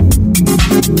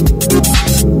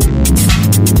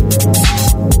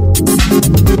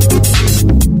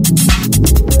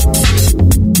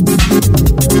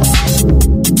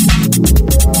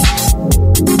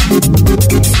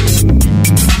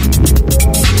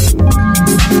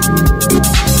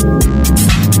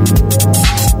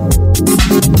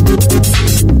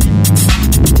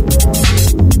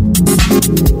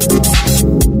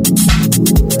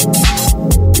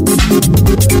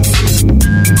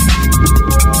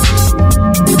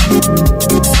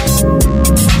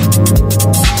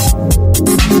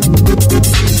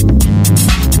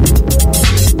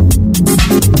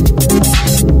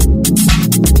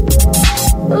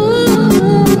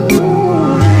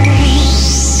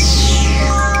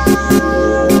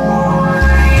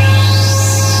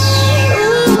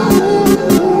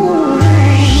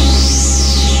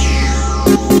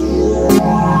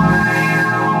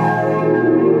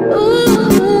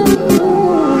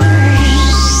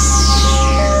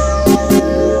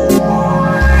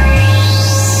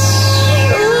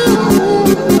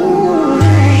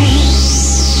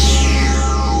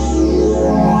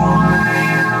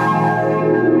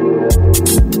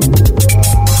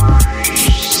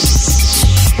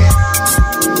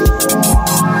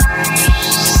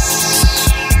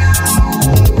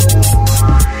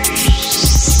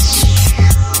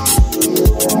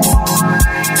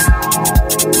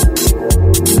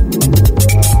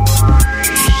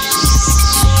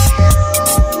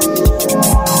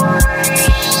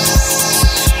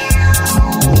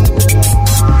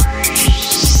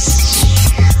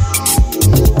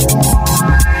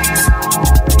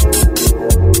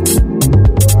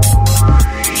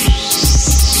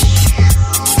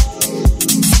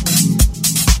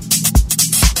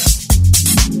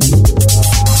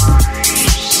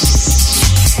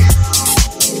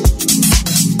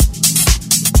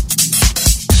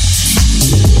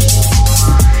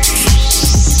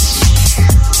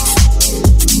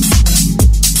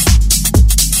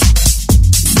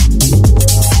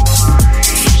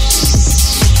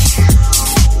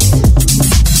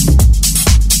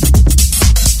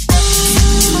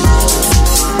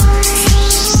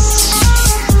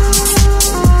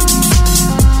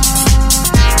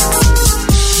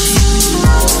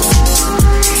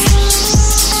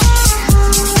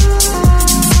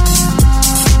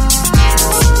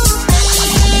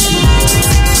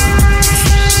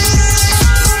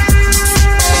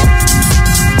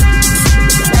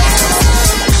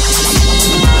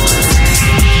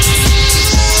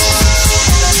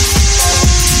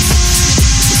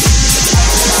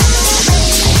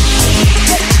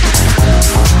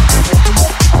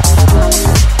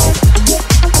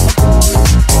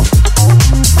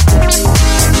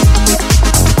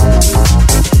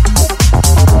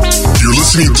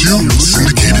 listening to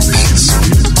Syndicated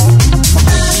Beats.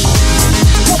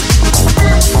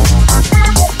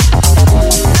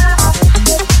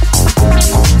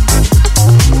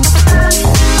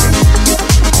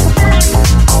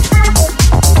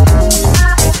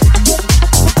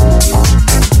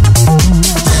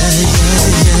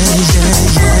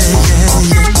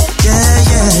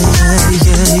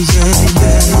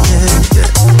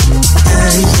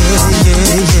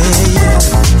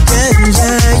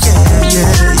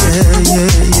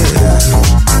 Yeah.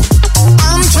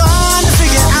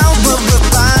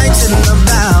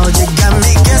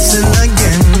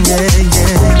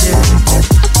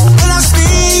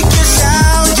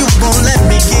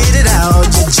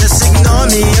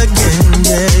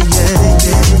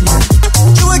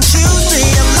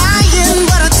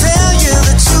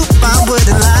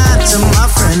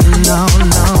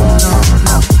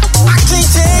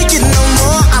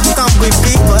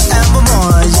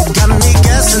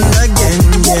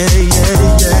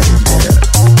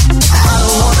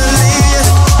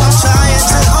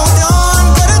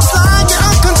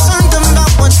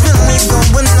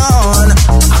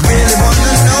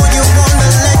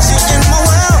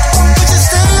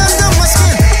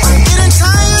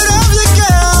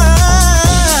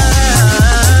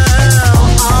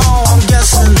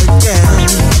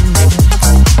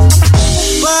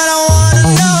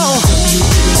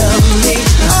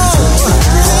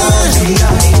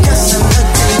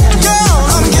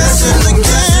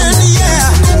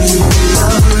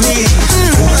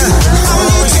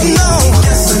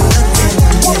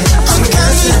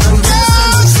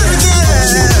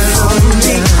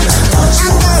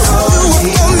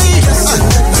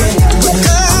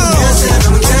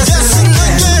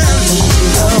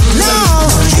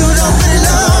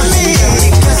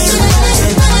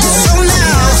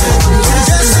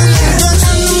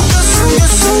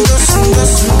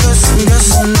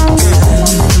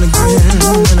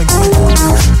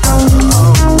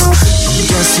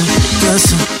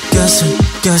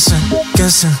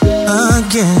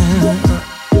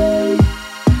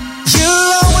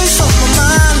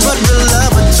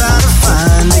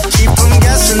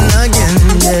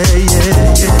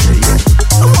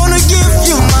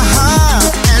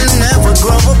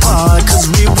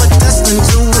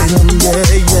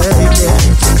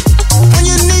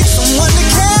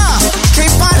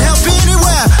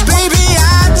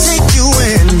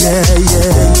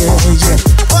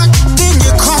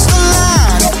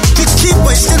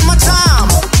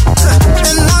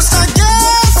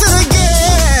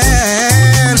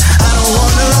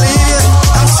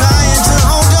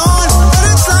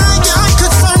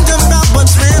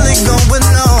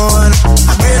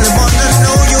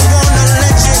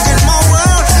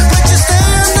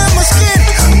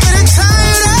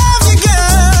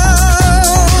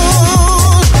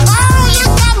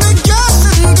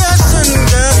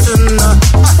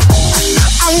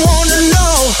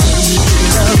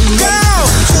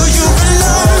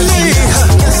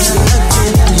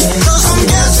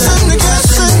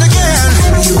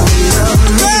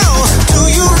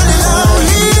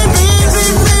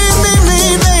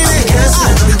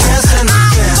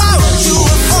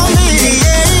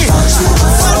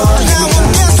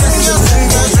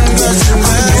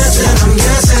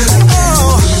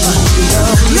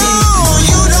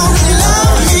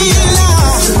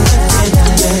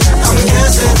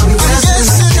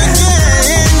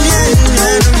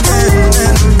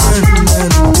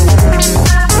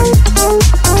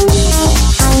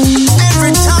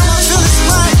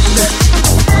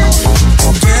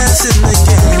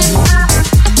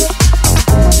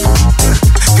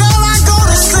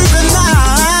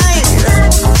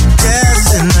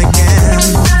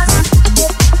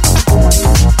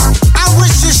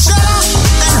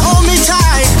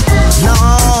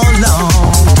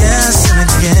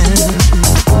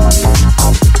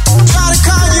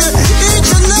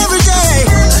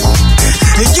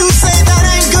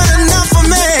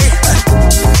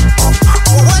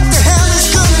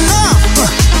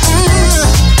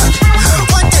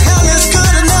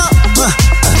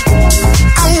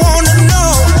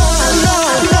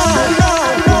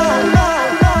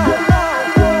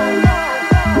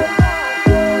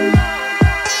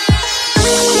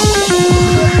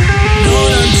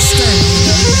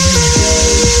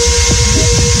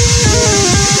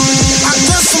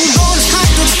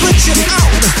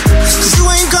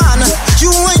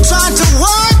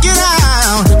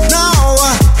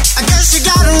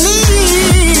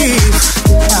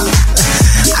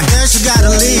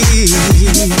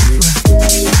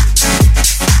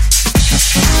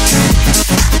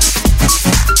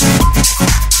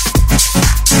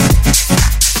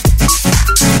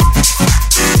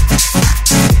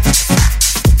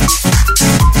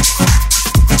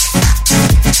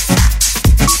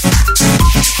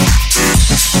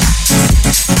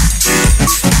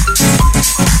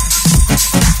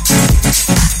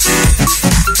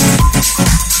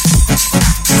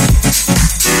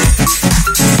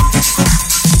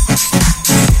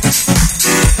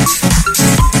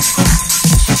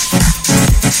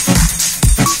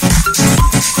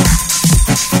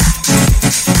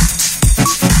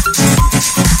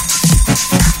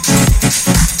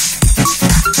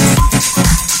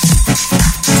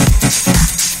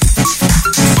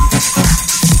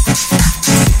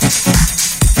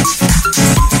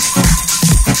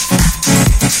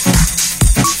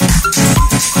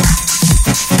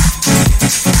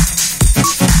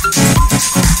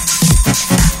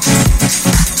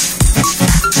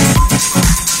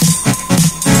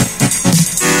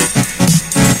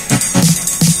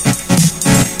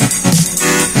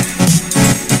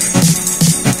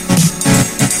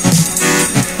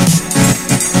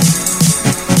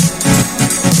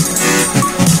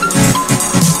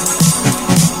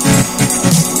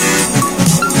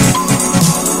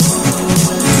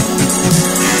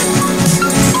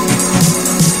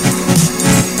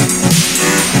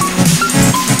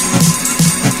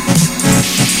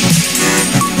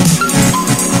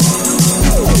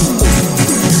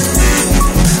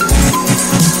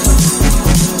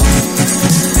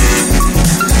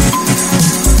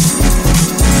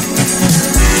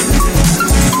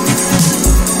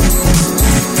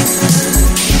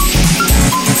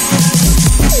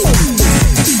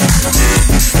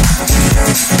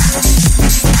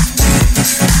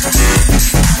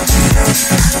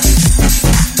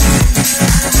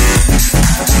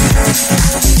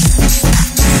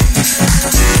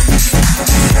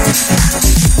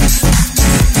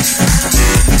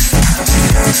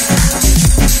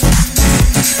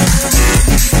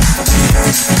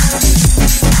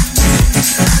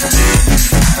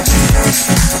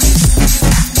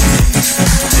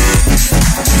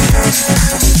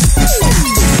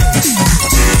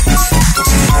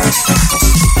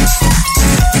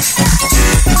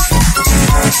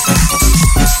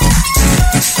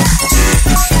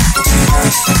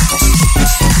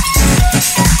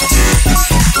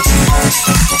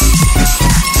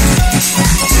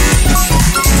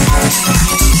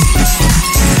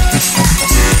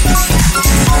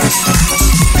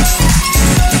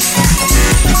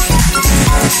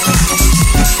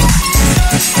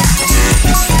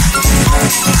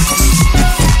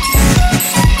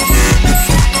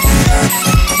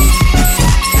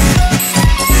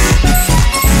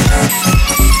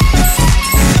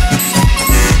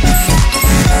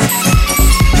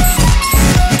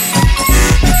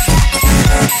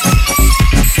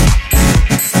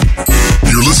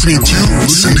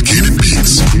 Syndicated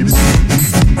Beats.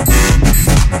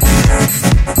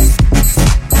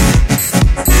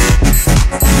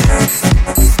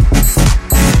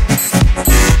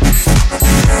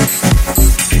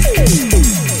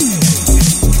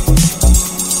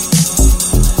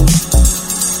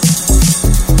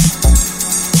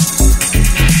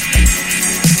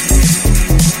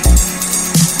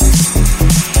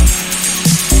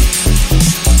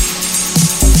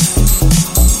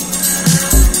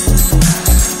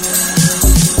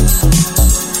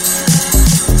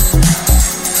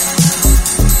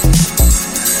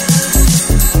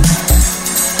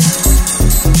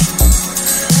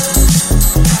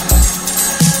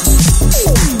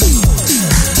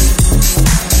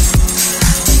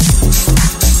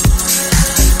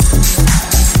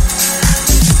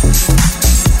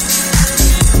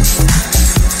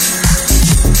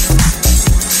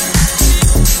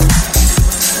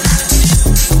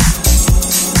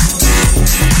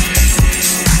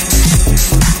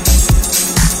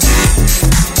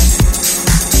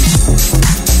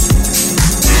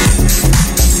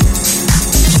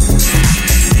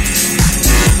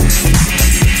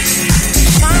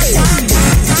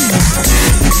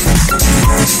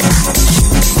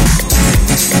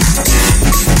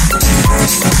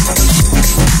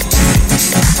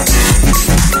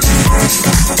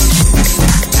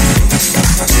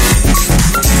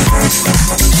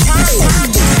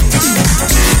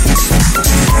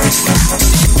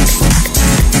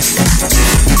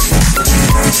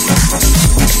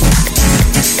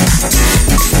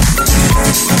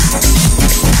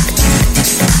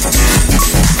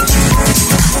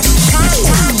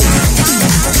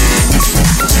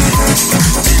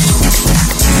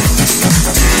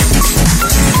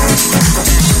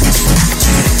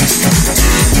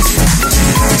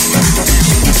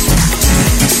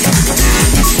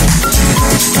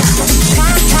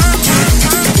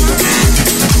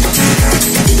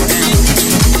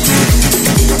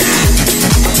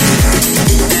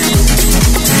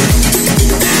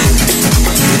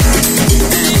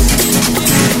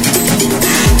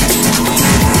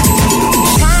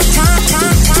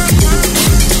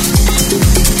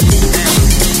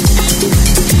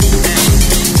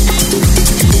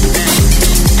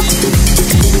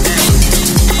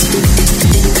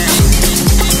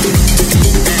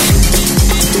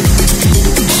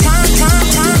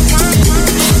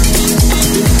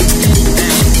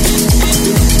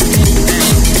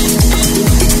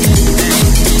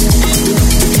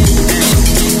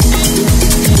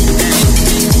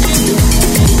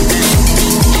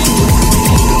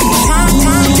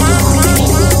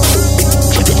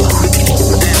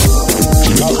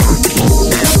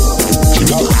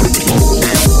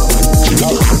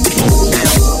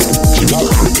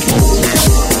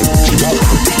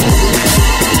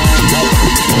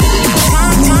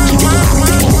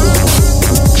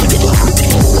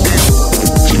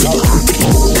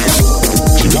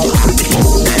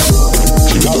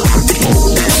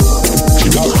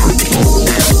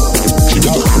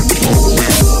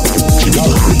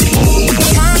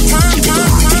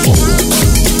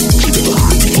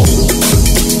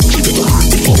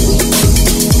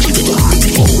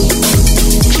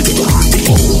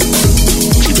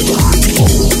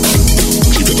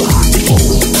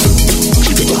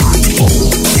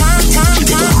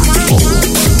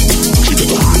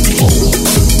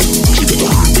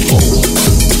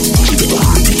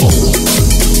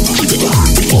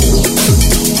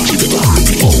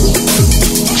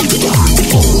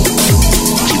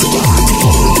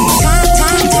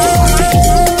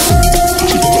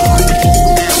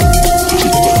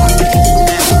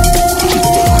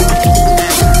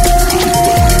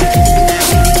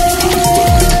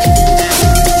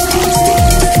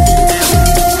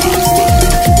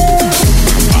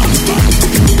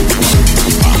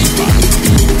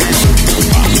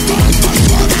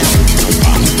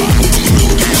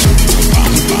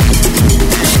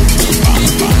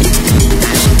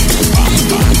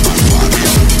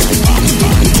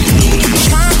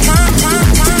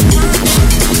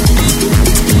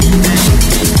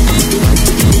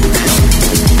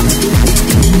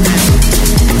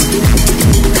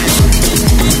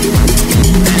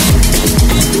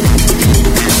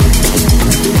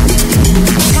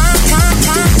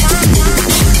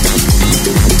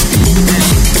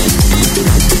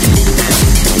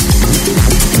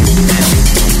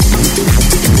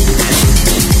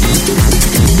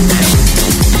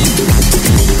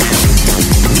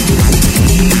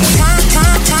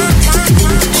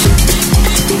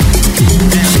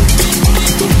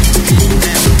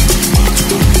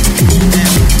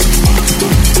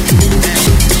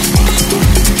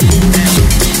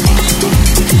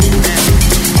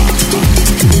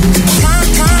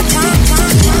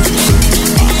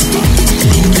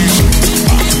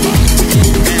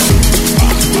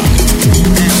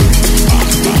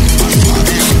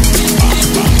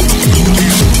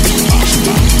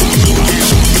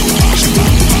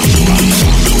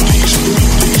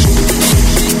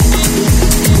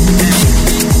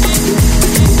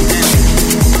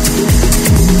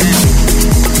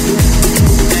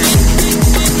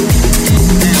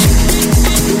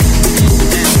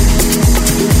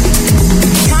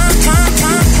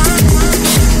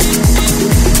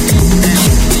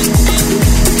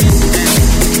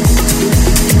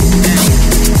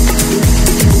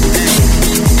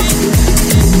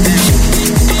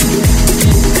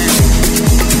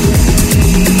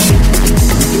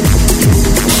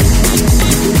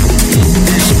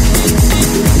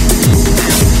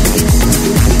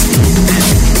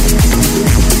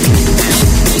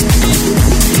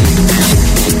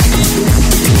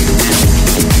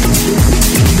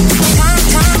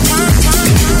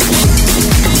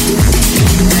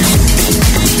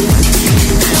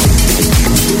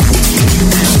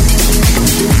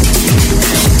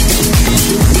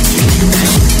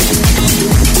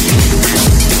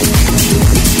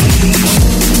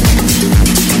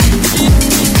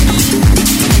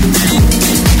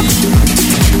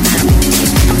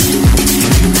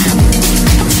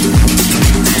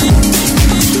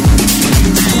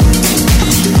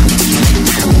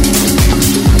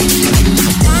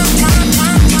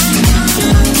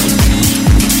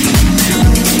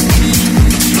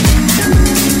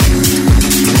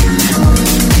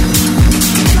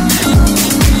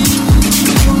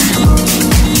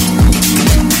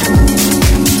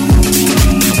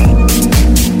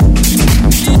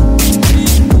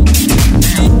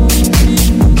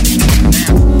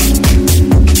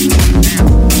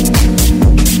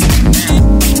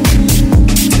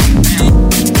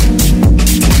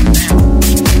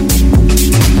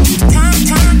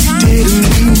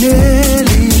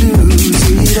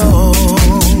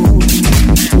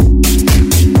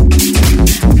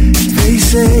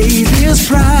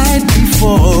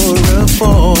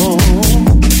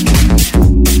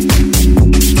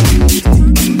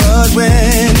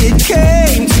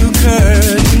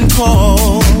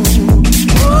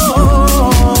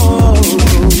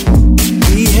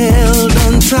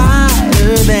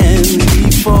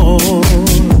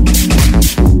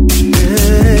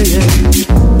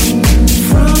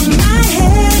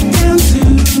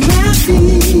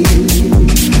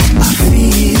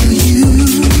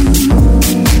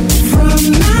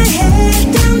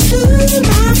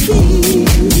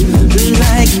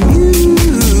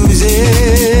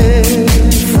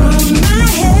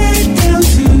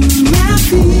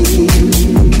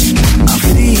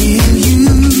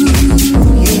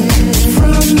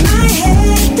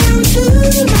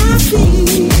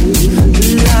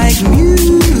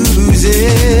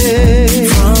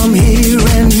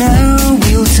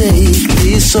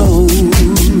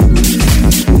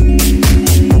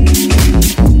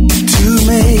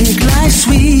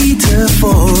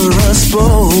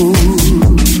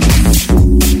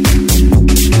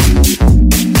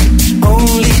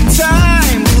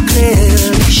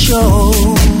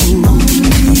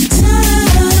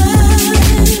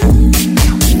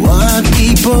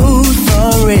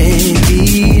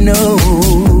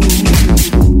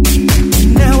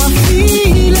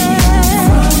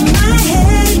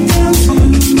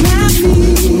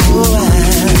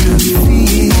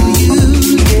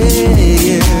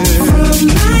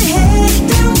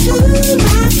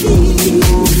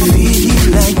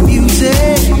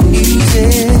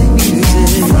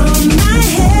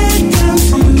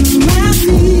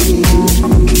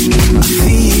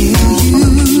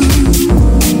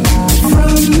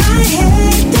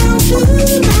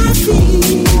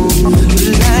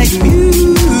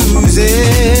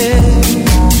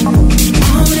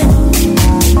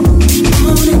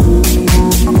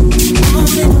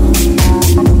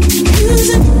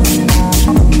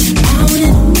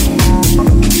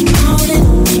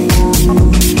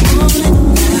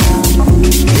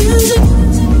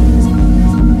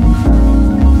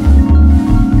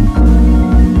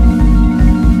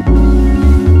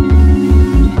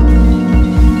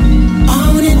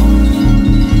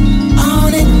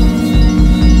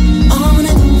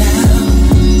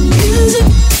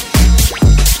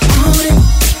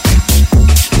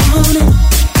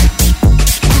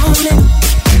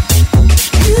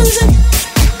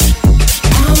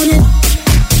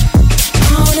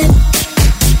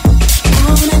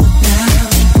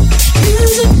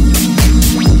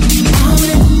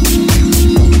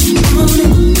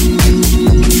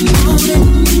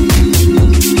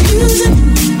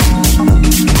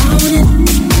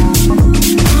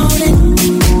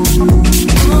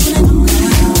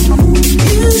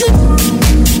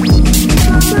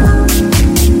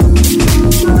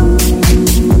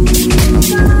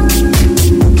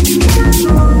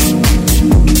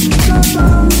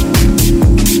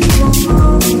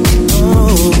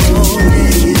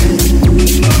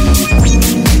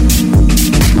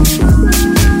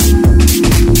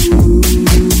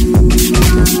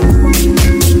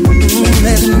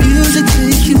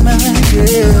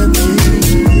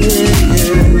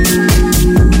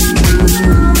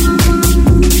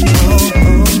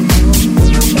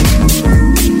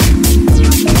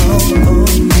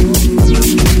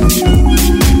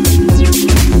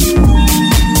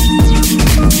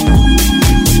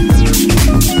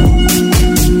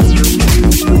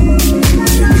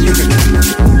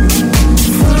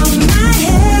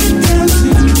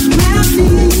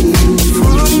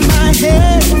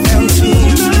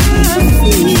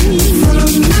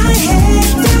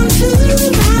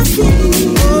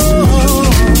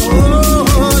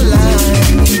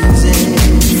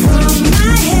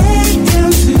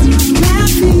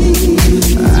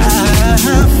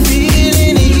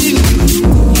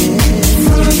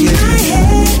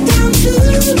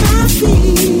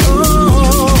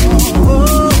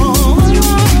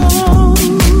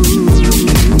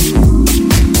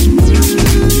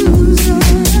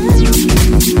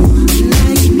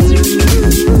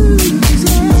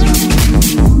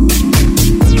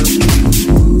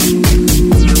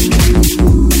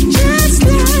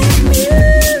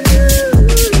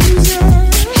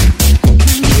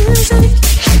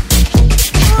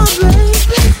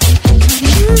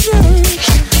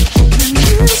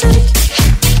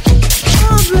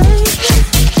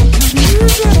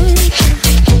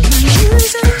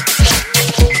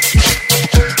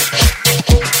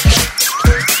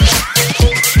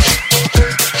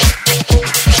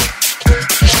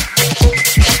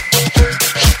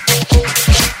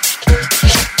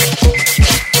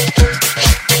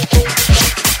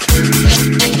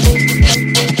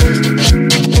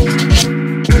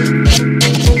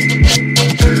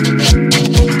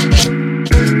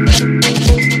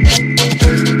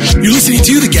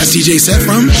 guest DJ set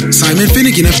from Simon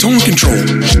Finnegan of Tone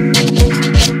Control.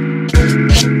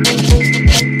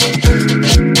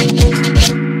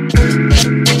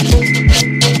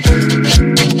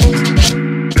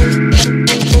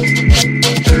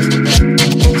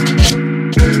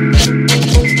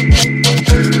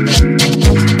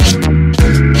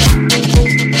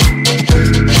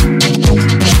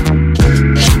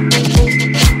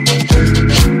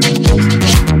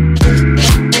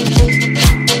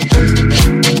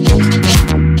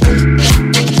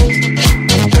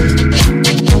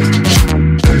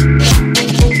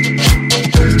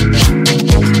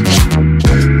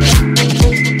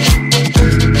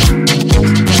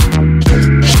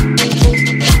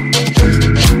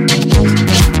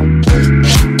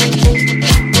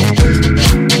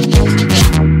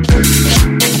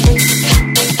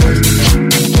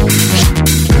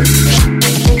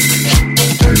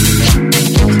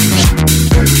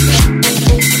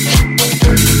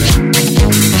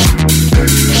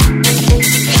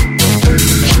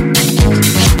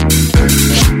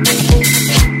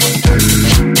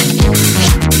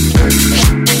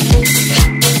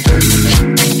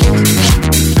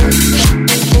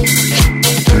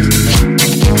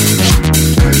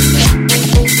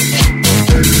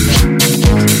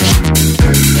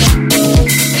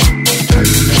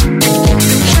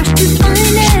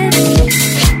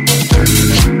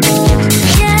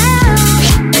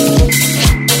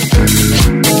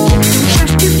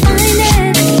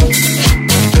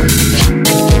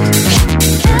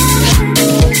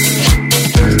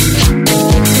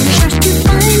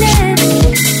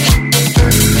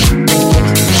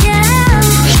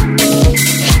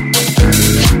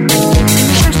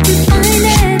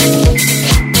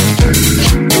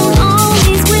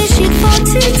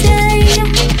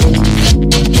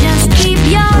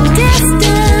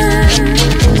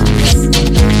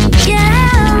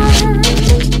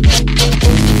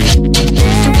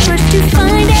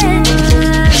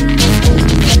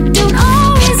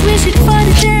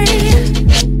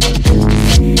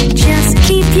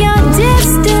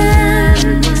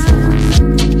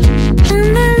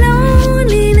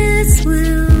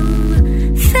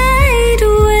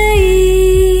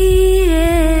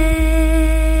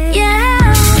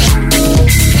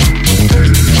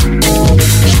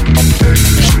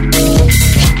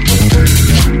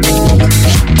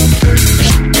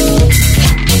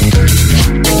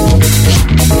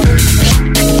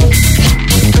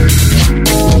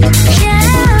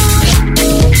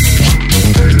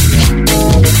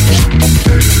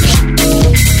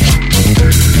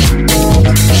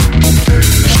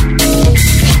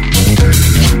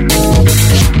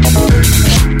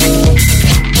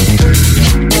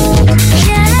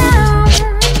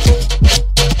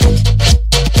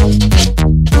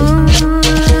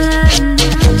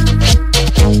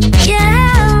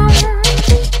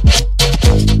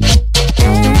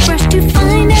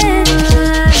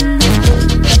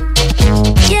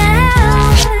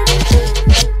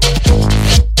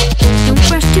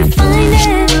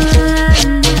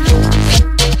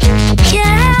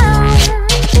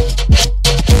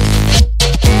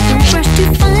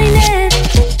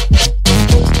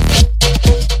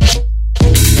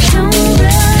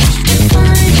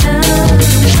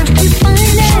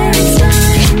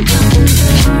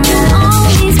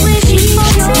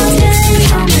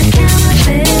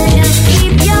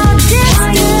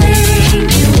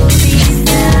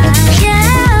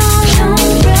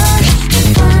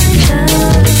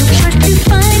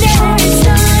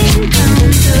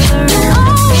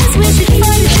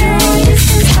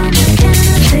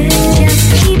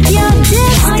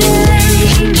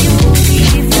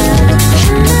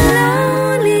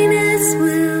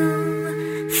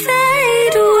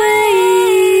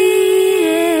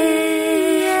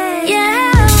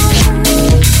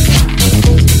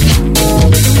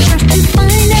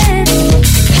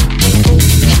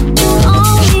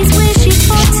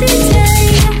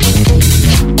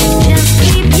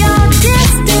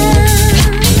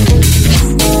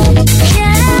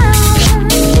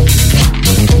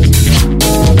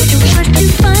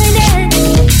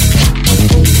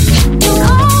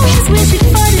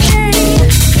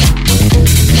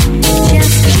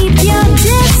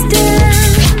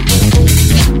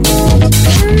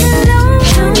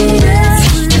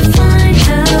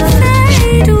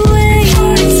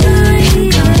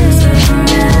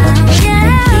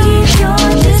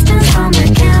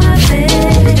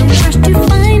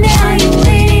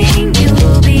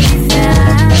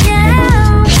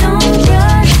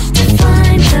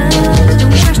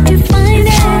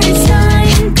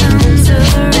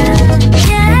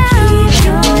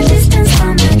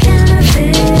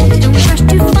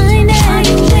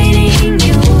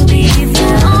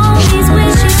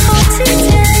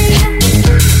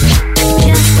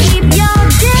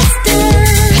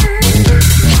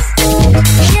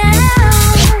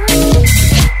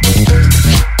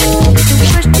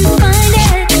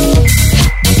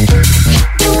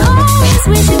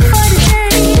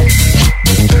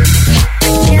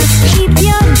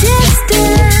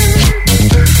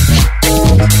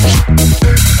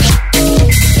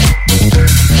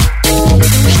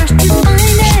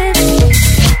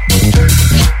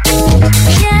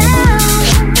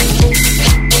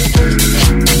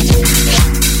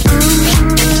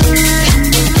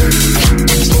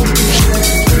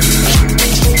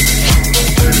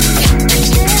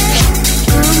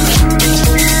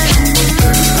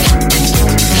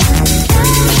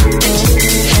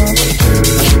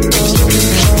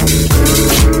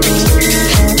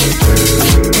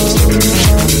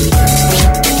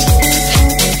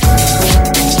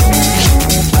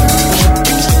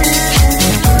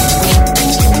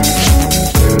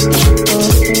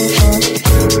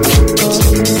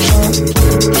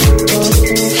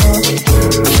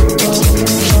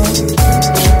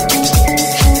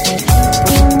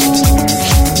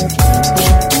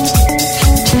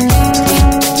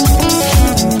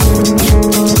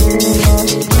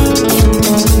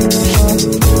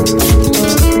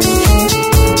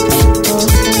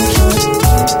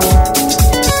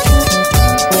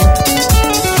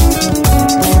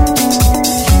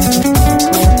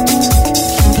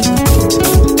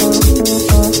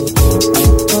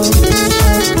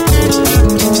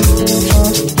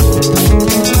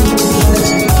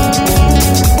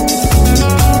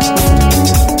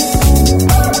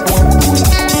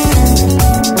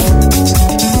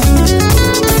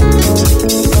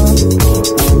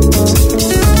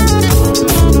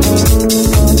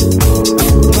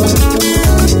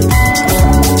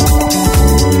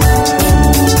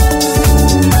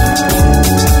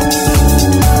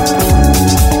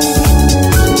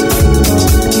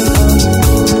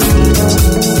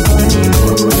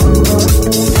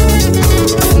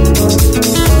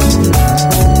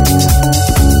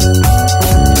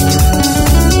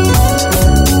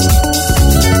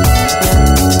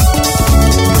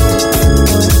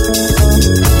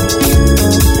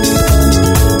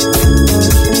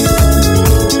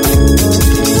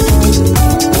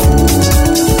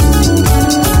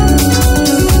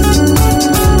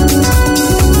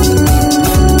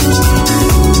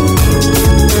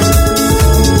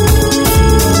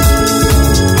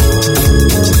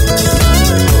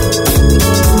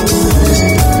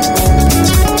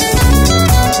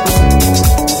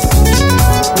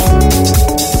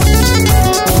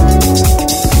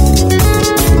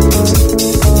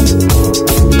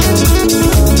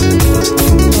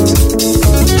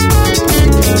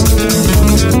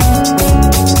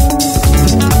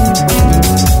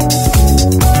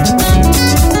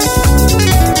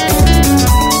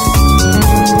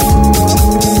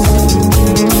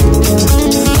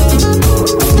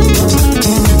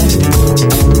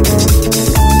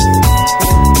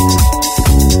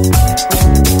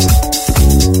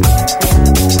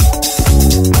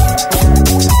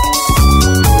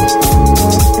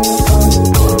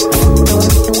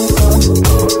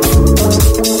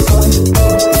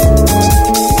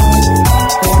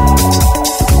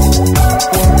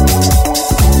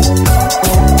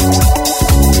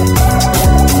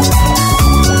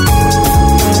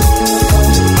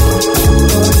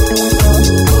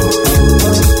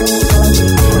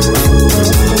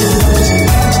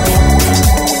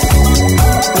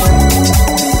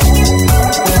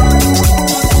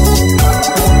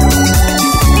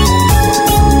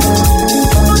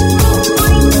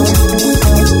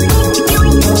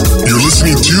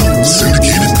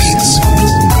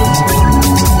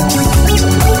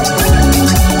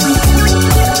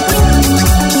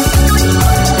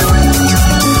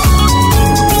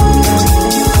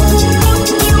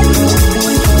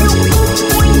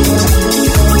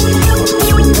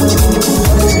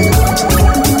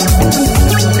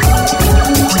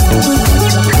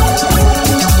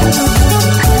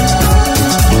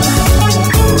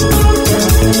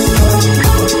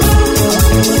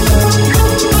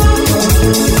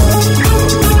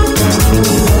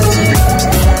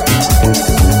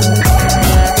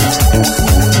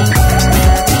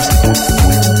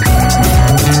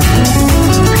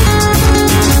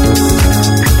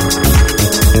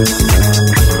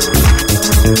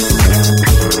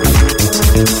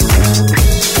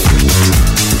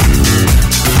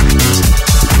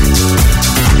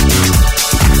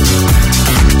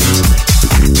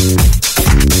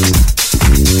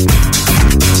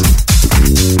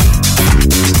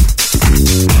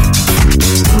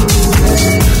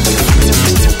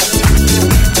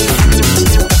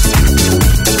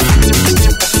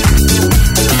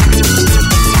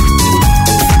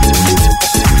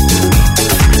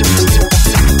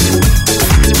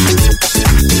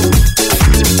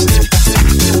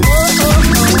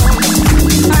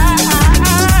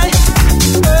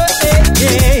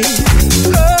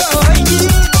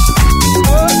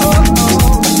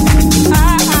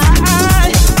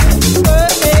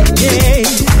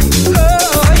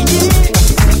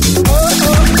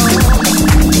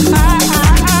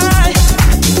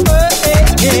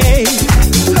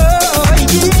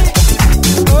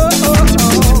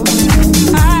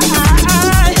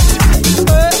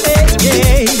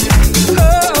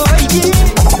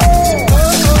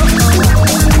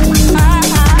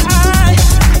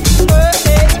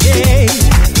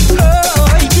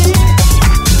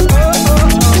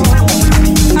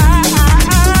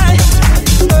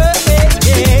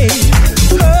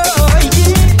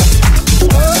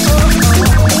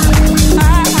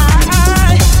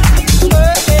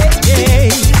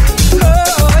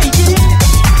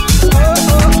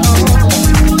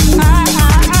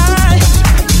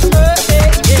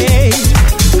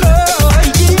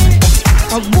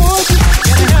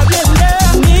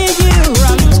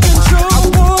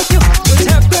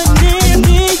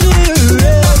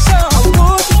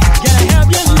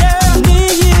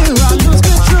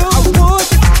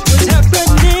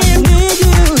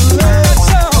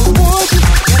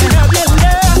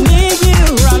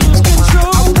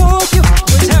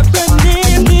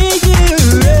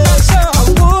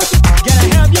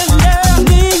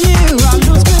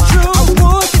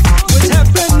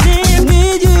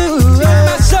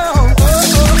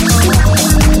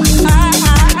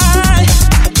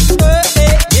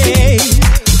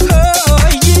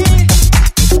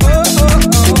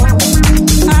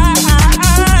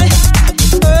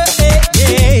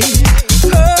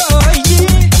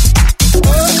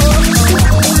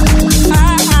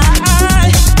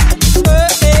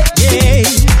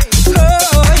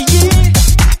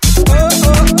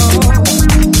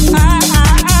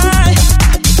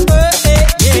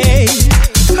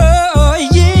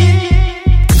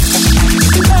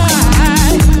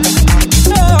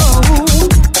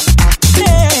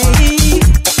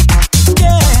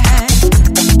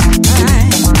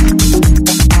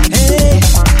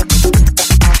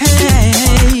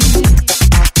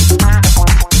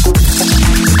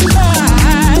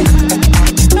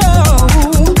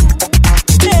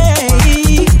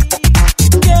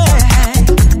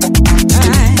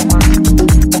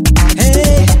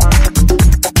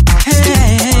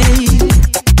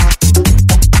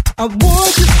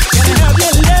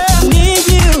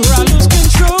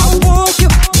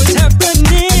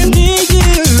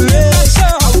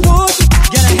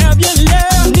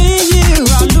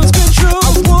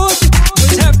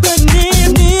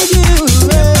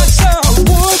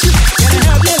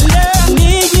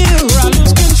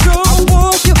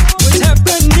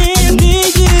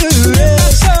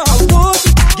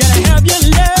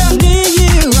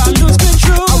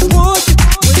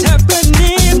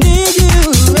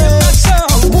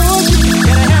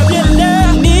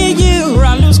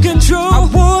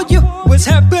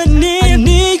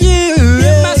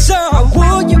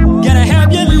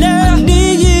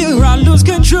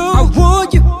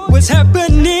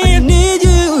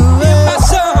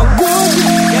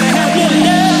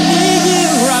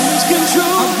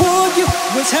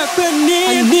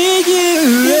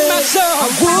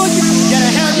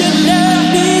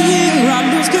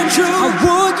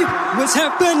 what's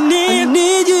happening. I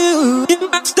need you in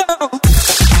my store.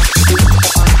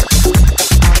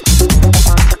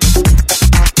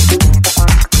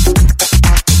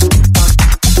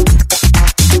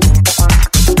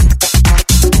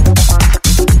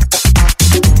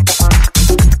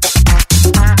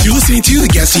 Listening to the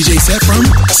guest DJ set from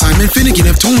Simon Finnegan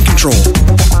of Tone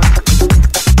Control.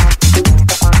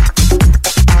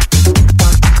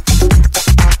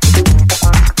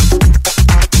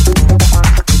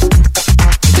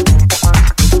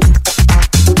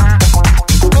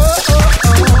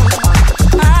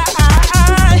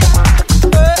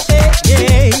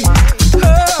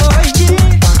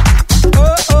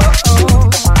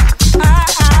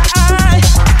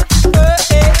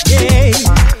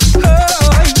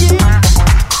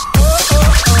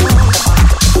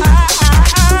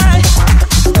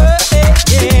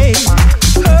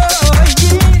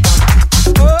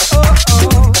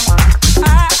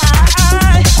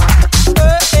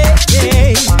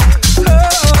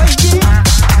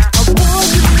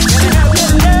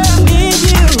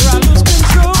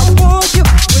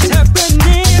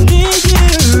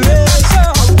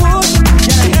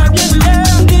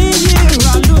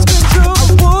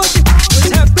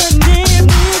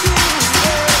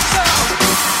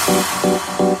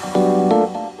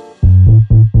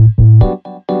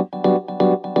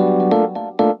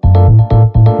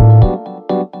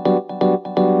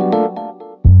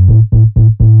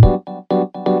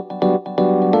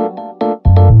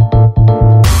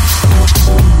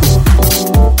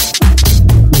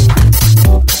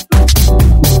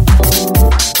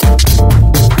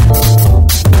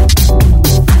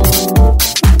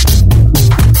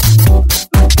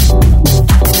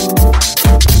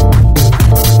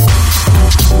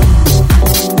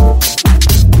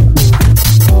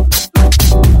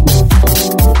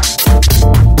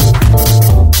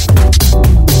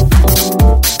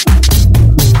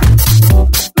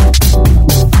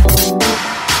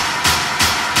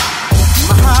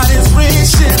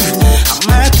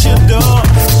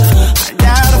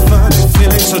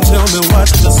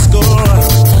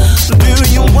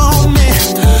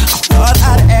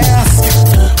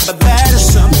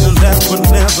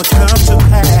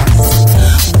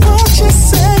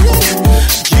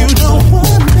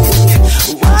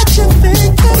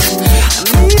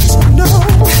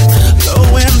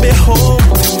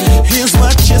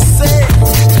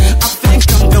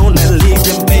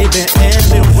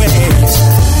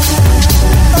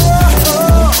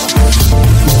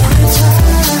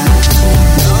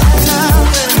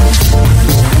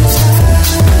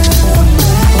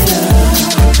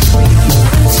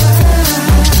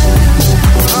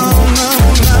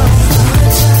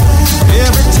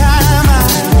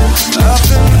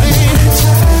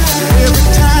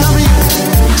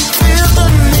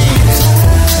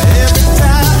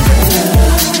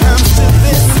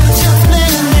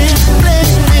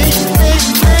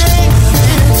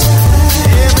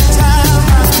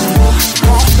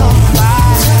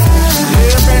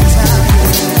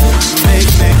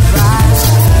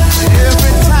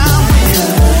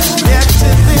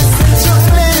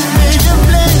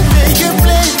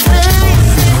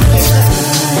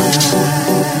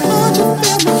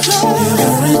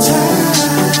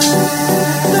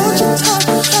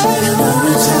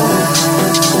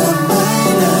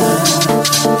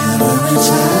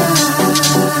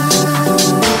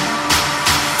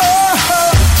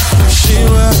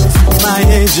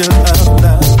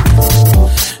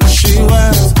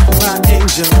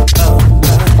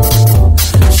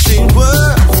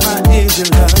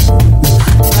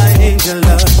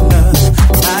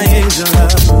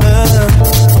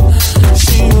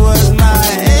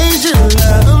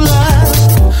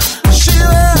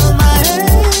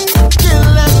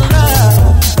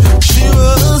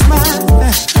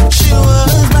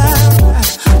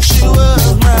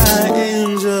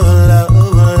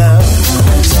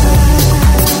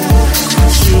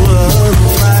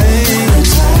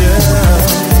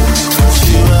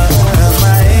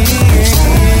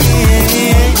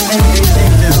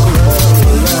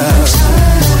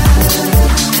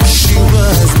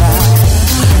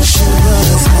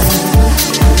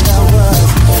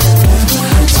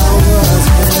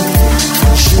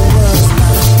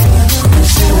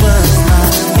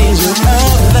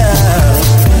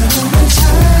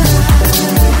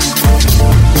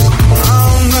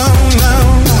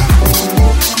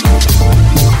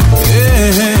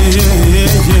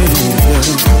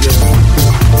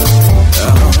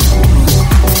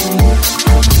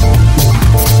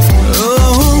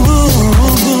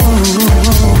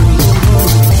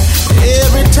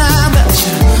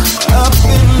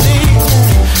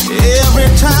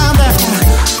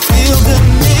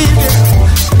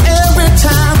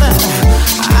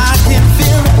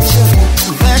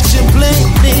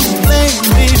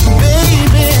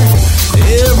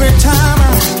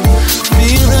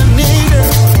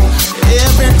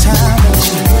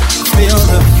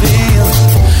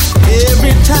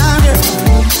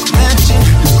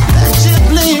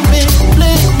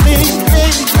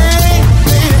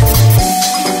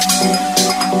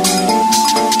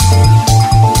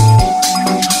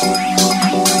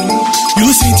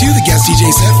 DJ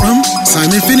set from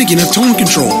Simon Finnegan of Tone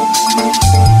Control. Time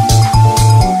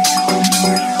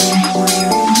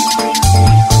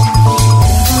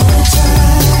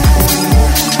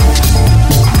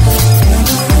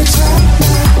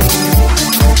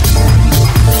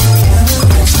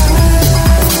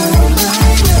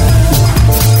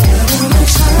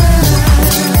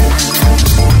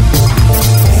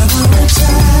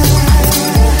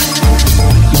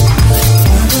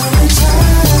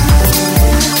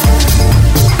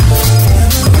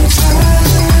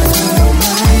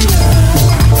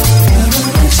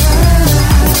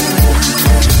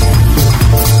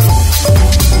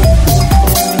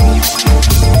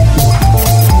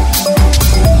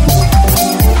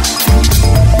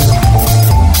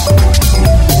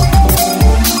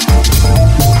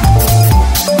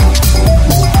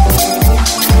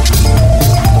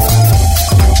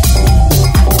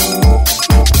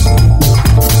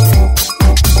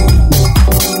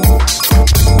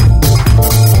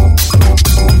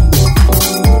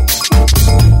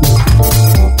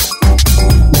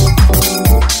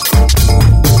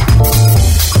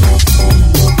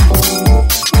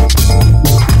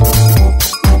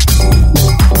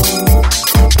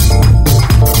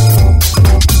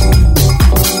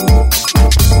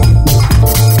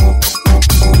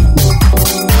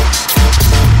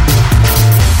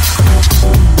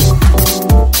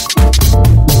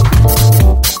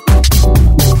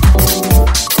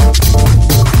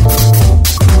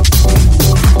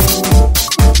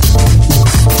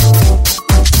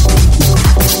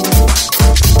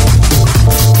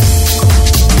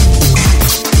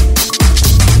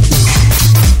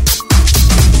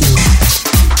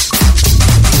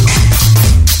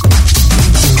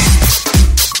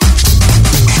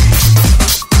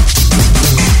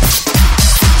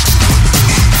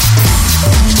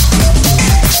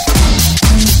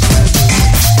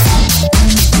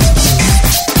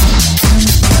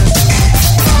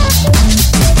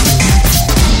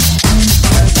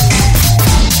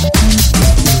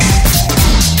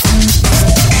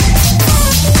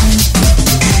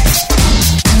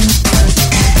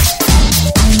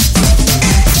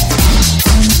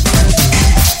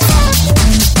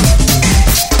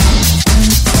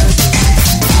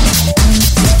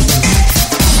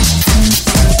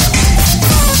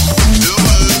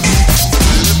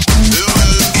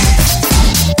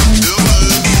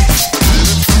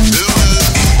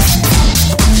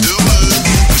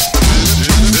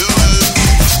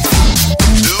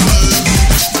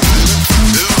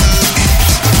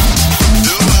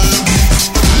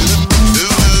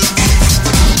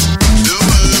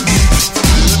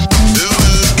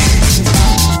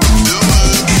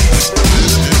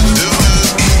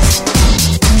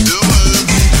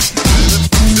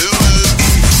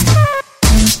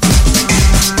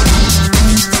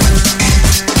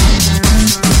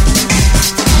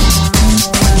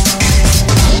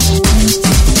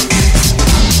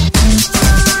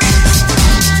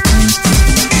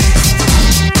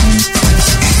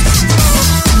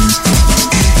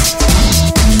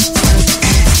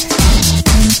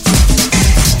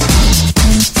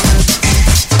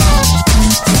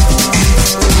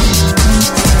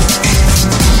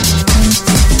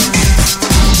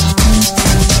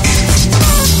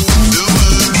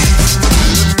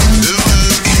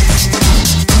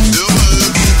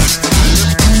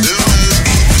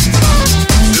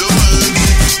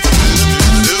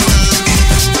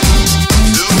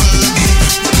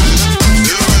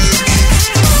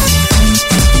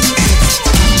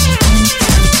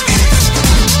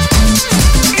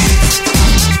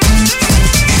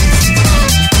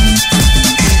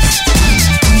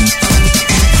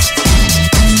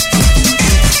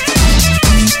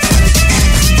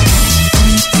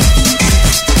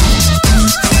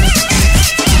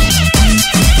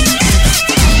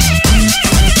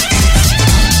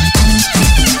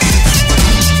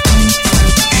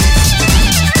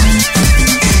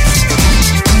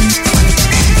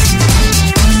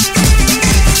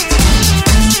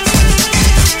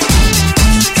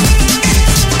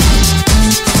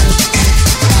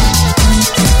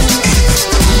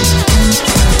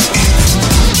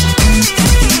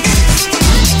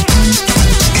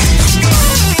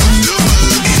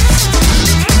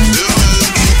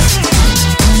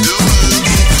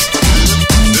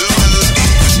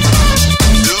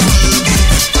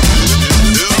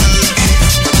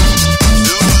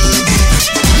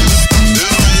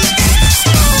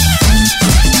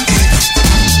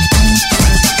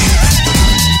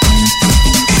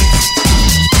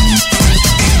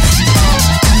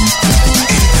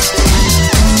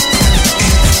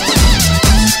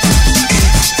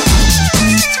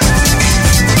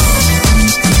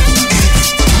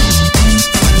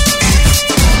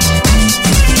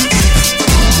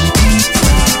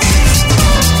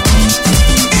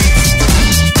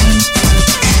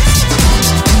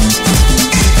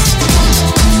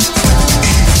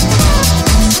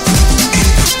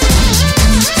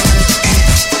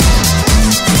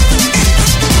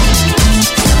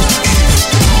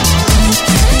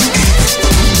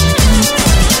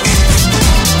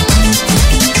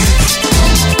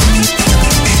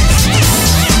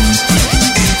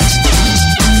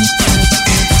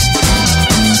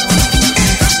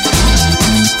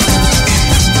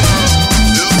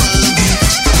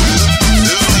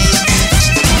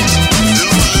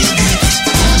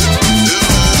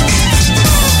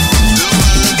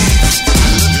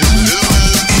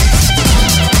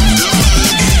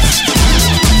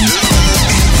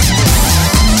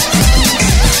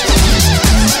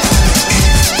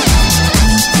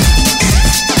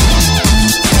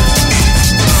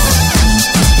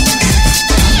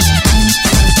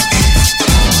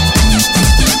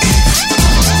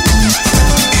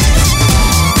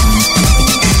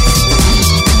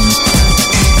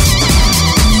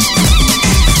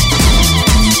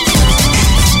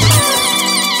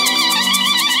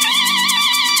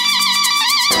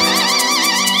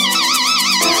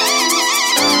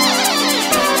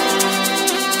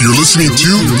listening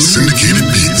to Syndicated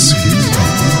Beats.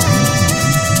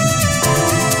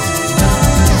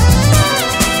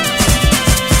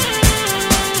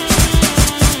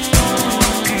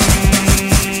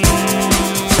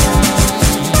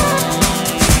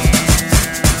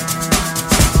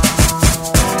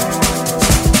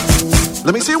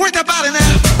 Let me see you work that body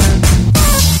now.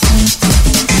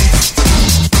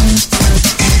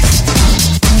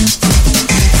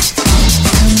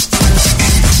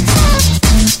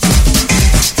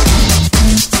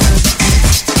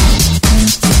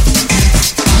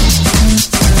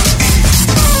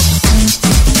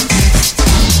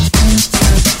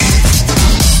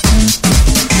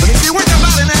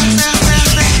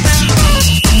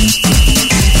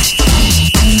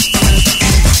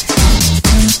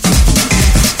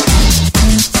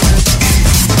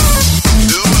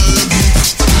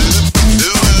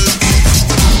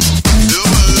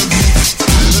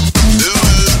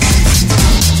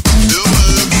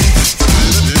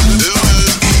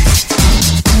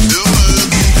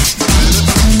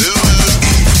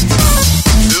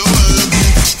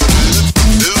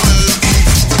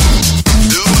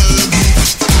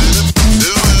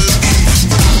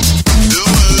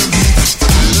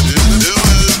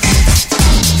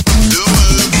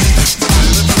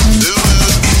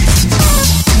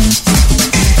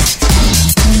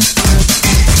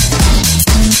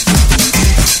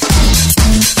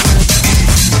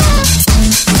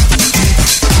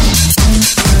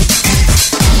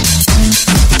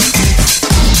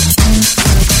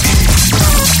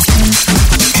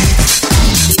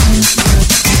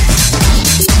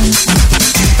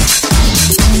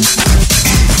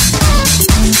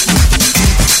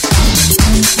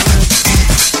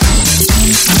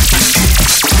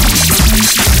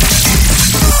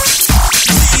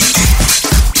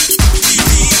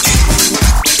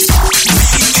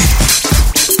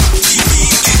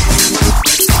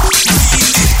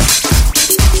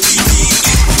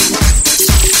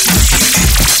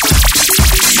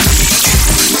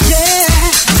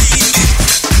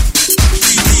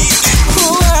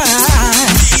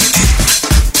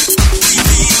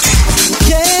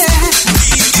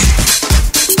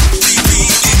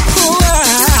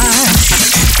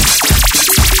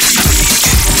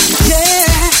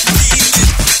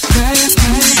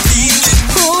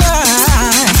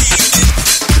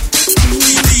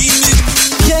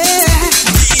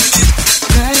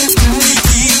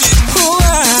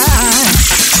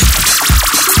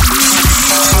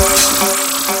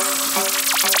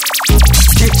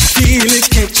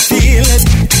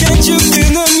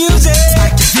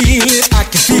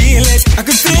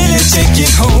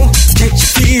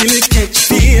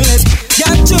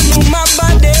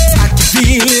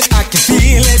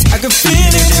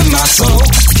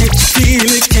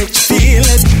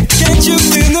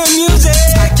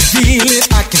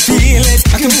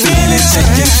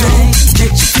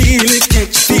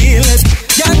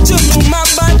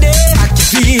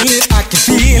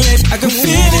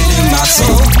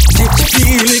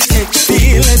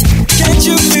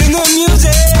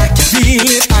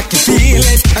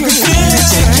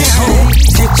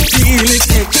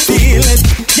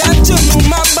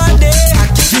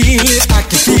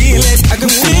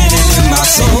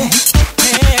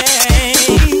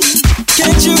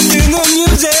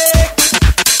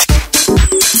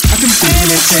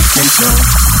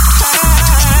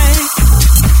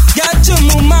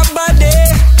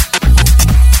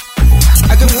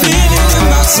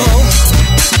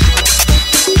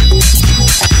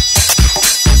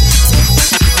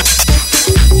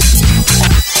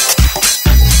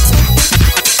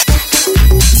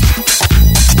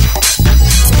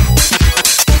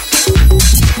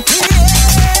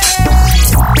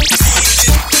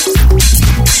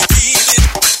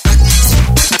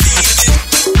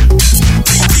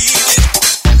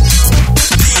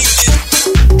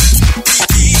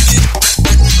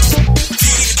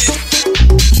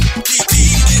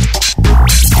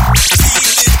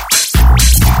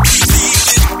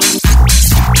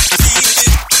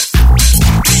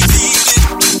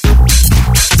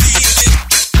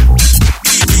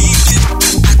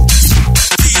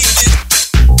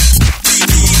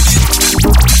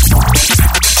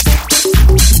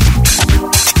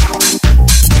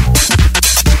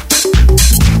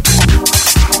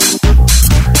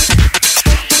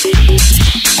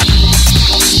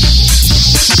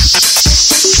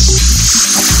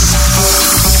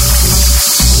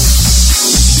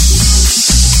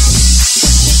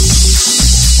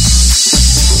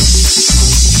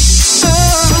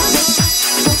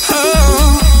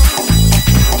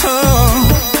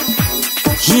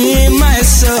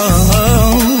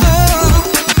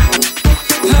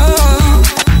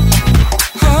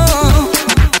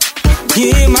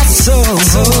 Hear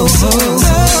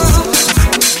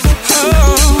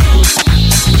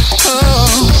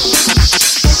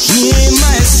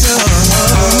my soul.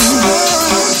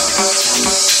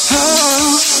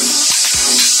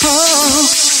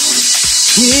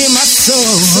 Hear my soul.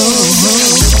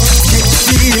 Can't you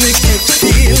feel it?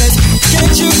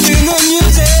 Can't you feel the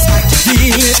music? I can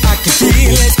feel it. I can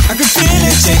feel it. I can feel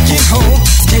it. Take it home.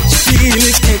 Can't you feel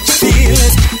it? Can't you feel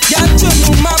it? Got to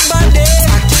move my body.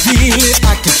 I can feel it.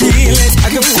 I can feel it. I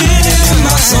can feel it in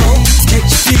my soul. Can't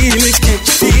you feel it? Can't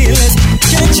you feel it?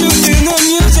 Can't you feel the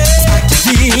music? I can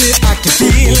feel it. I can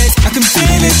feel it. I can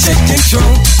feel it. Take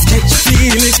control. Can't you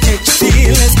feel it? Can't you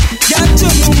feel it? Got to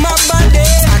move my body.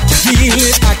 I can feel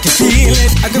it. I can feel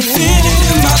it. I can feel it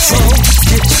in my soul.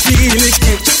 Can't you feel it?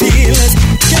 Can't you feel it?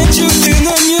 Can't you feel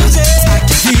the music? I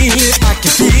can feel it. I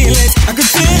can feel it. I can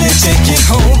feel it. Take it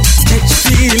home. Can't you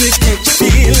feel it? Can't you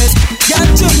feel it? Got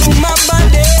to move my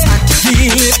body. I can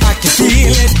feel it. I can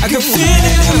feel it. I can feel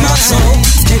it in my soul.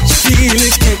 Can't you feel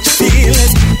it? Can't you feel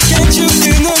it? Can't you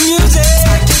feel the music?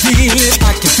 I can feel it.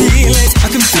 I can feel it. I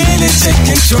can feel it. Take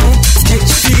control. Can't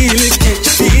you feel it? Can't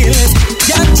you feel it?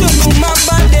 Got to move my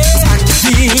body. I can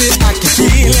feel it. I can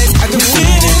feel it. I can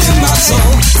feel it in my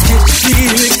soul. Can't you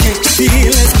feel it? Can't you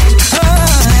feel it? Oh,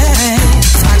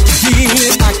 I can feel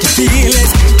it. I can feel it.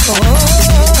 Oh,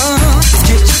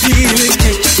 can't you feel it?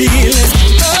 Can't you feel it?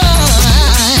 Oh,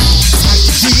 I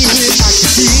can feel it. I can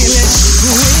feel it.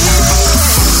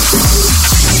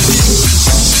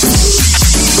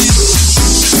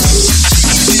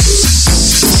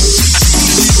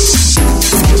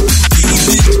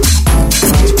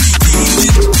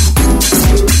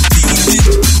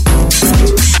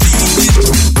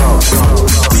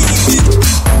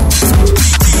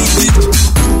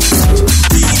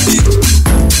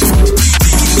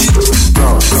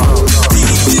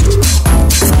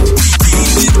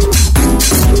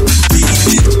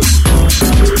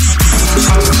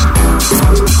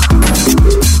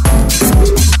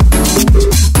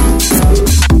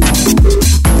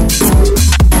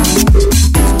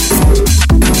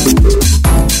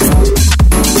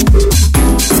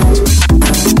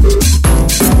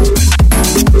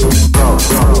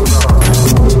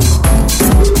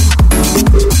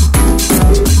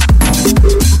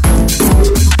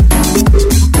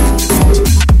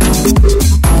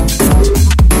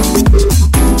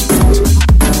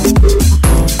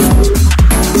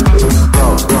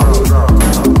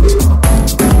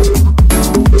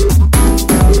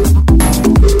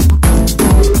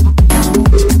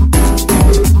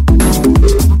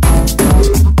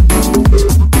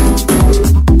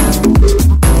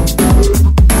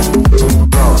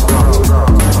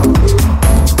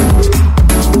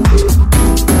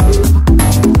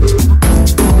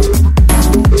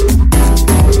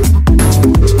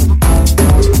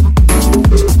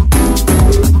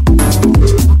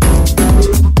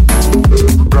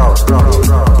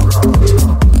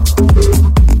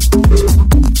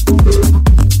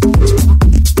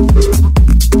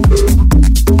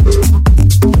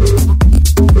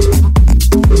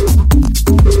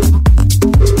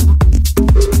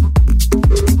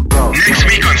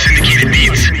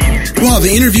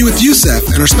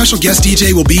 And our special guest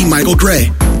DJ will be Michael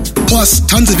Gray. Plus,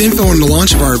 tons of info on the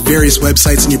launch of our various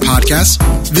websites and new podcasts.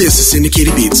 This is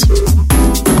Syndicated Beats.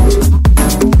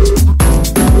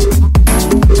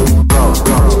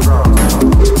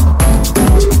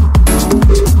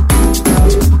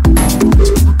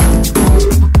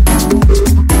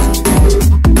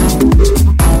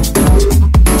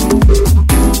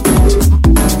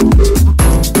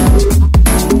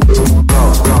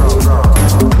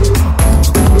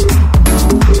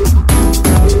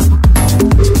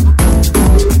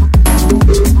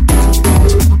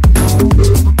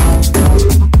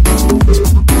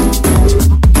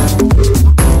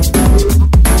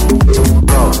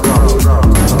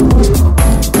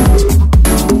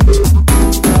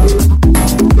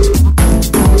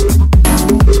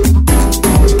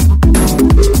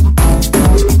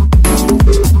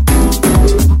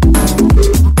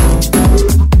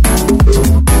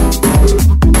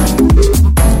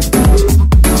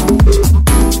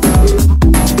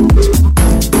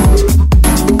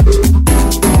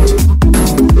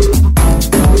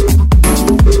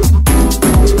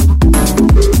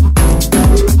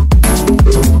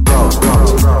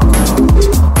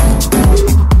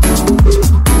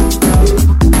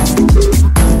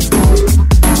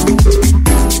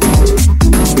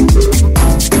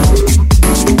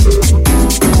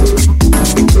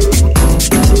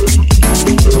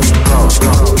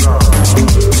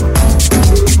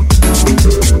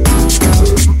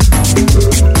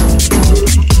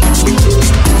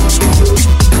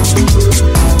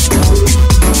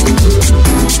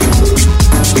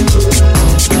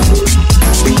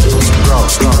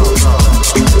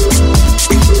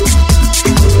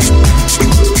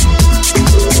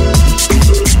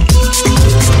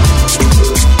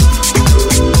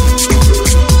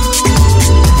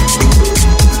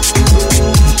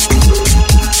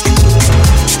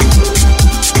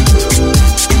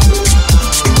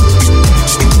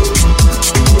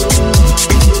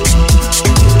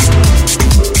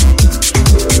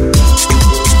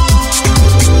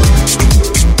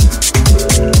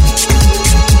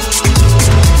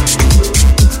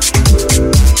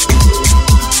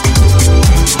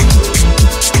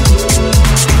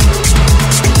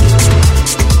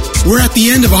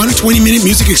 20-minute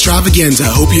music extravaganza.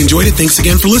 I hope you enjoyed it. Thanks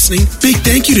again for listening. Big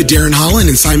thank you to Darren Holland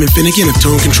and Simon Finnegan of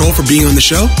Tone Control for being on the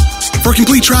show. For a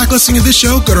complete track listing of this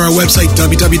show, go to our website,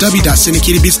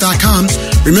 www.syndicatedbeats.com.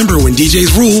 Remember, when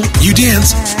DJs rule, you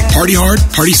dance. Party hard,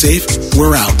 party safe,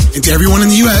 we're out. And to everyone in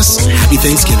the U.S., happy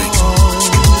Thanksgiving.